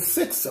 33 and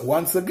 6,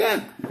 once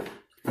again,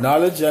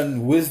 knowledge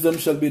and wisdom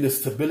shall be the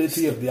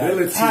stability of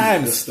the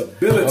times. The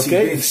stability,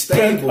 okay? Being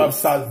strength of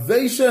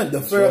salvation,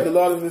 the fear of the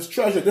Lord is his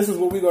treasure. This is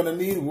what we're going to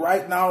need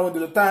right now into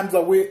the times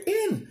that we're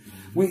in.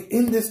 We're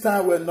in this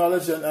time where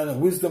knowledge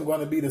and wisdom going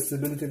to be the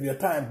stability of your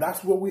time.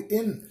 That's what we're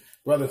in,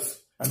 brothers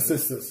and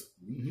sisters.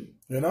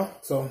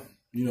 So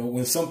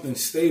when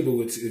something's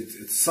stable,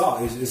 it's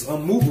solid, it's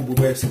unmovable.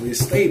 Basically,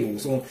 it's stable.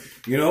 So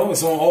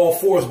it's on all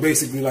fours,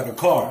 basically, like a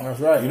car. That's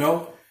right.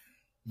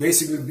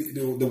 Basically,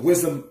 the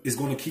wisdom is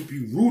going to keep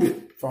you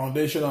rooted.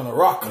 Foundation on a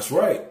rock. That's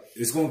right.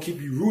 It's going to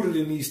keep you rooted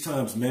in these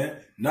times, man.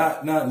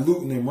 Not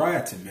looting and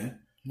rioting, man.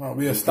 No,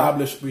 we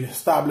establish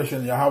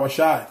in Yahweh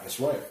Shai. That's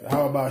right.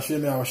 Yahweh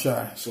Ba'ashim Yahweh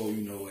Shai. So,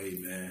 you know, hey,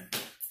 man,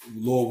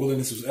 Lord willing,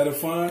 this was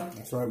edifying.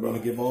 That's right, We're brother.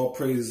 going to give all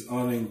praises,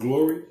 honor, and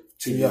glory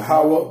to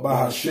Yahweh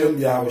Ba'ashim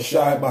Yahweh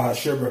Shai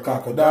Ba'ashim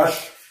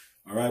Rakakodash.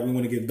 All right, we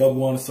want to give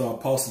double honor to our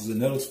apostles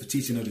and elders for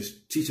teaching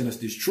us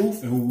this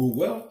truth and who rule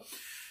well.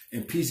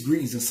 And peace,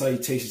 greetings, and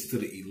salutations to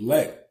the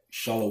elect.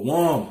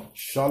 Shalom.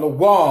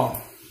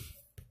 Shalom.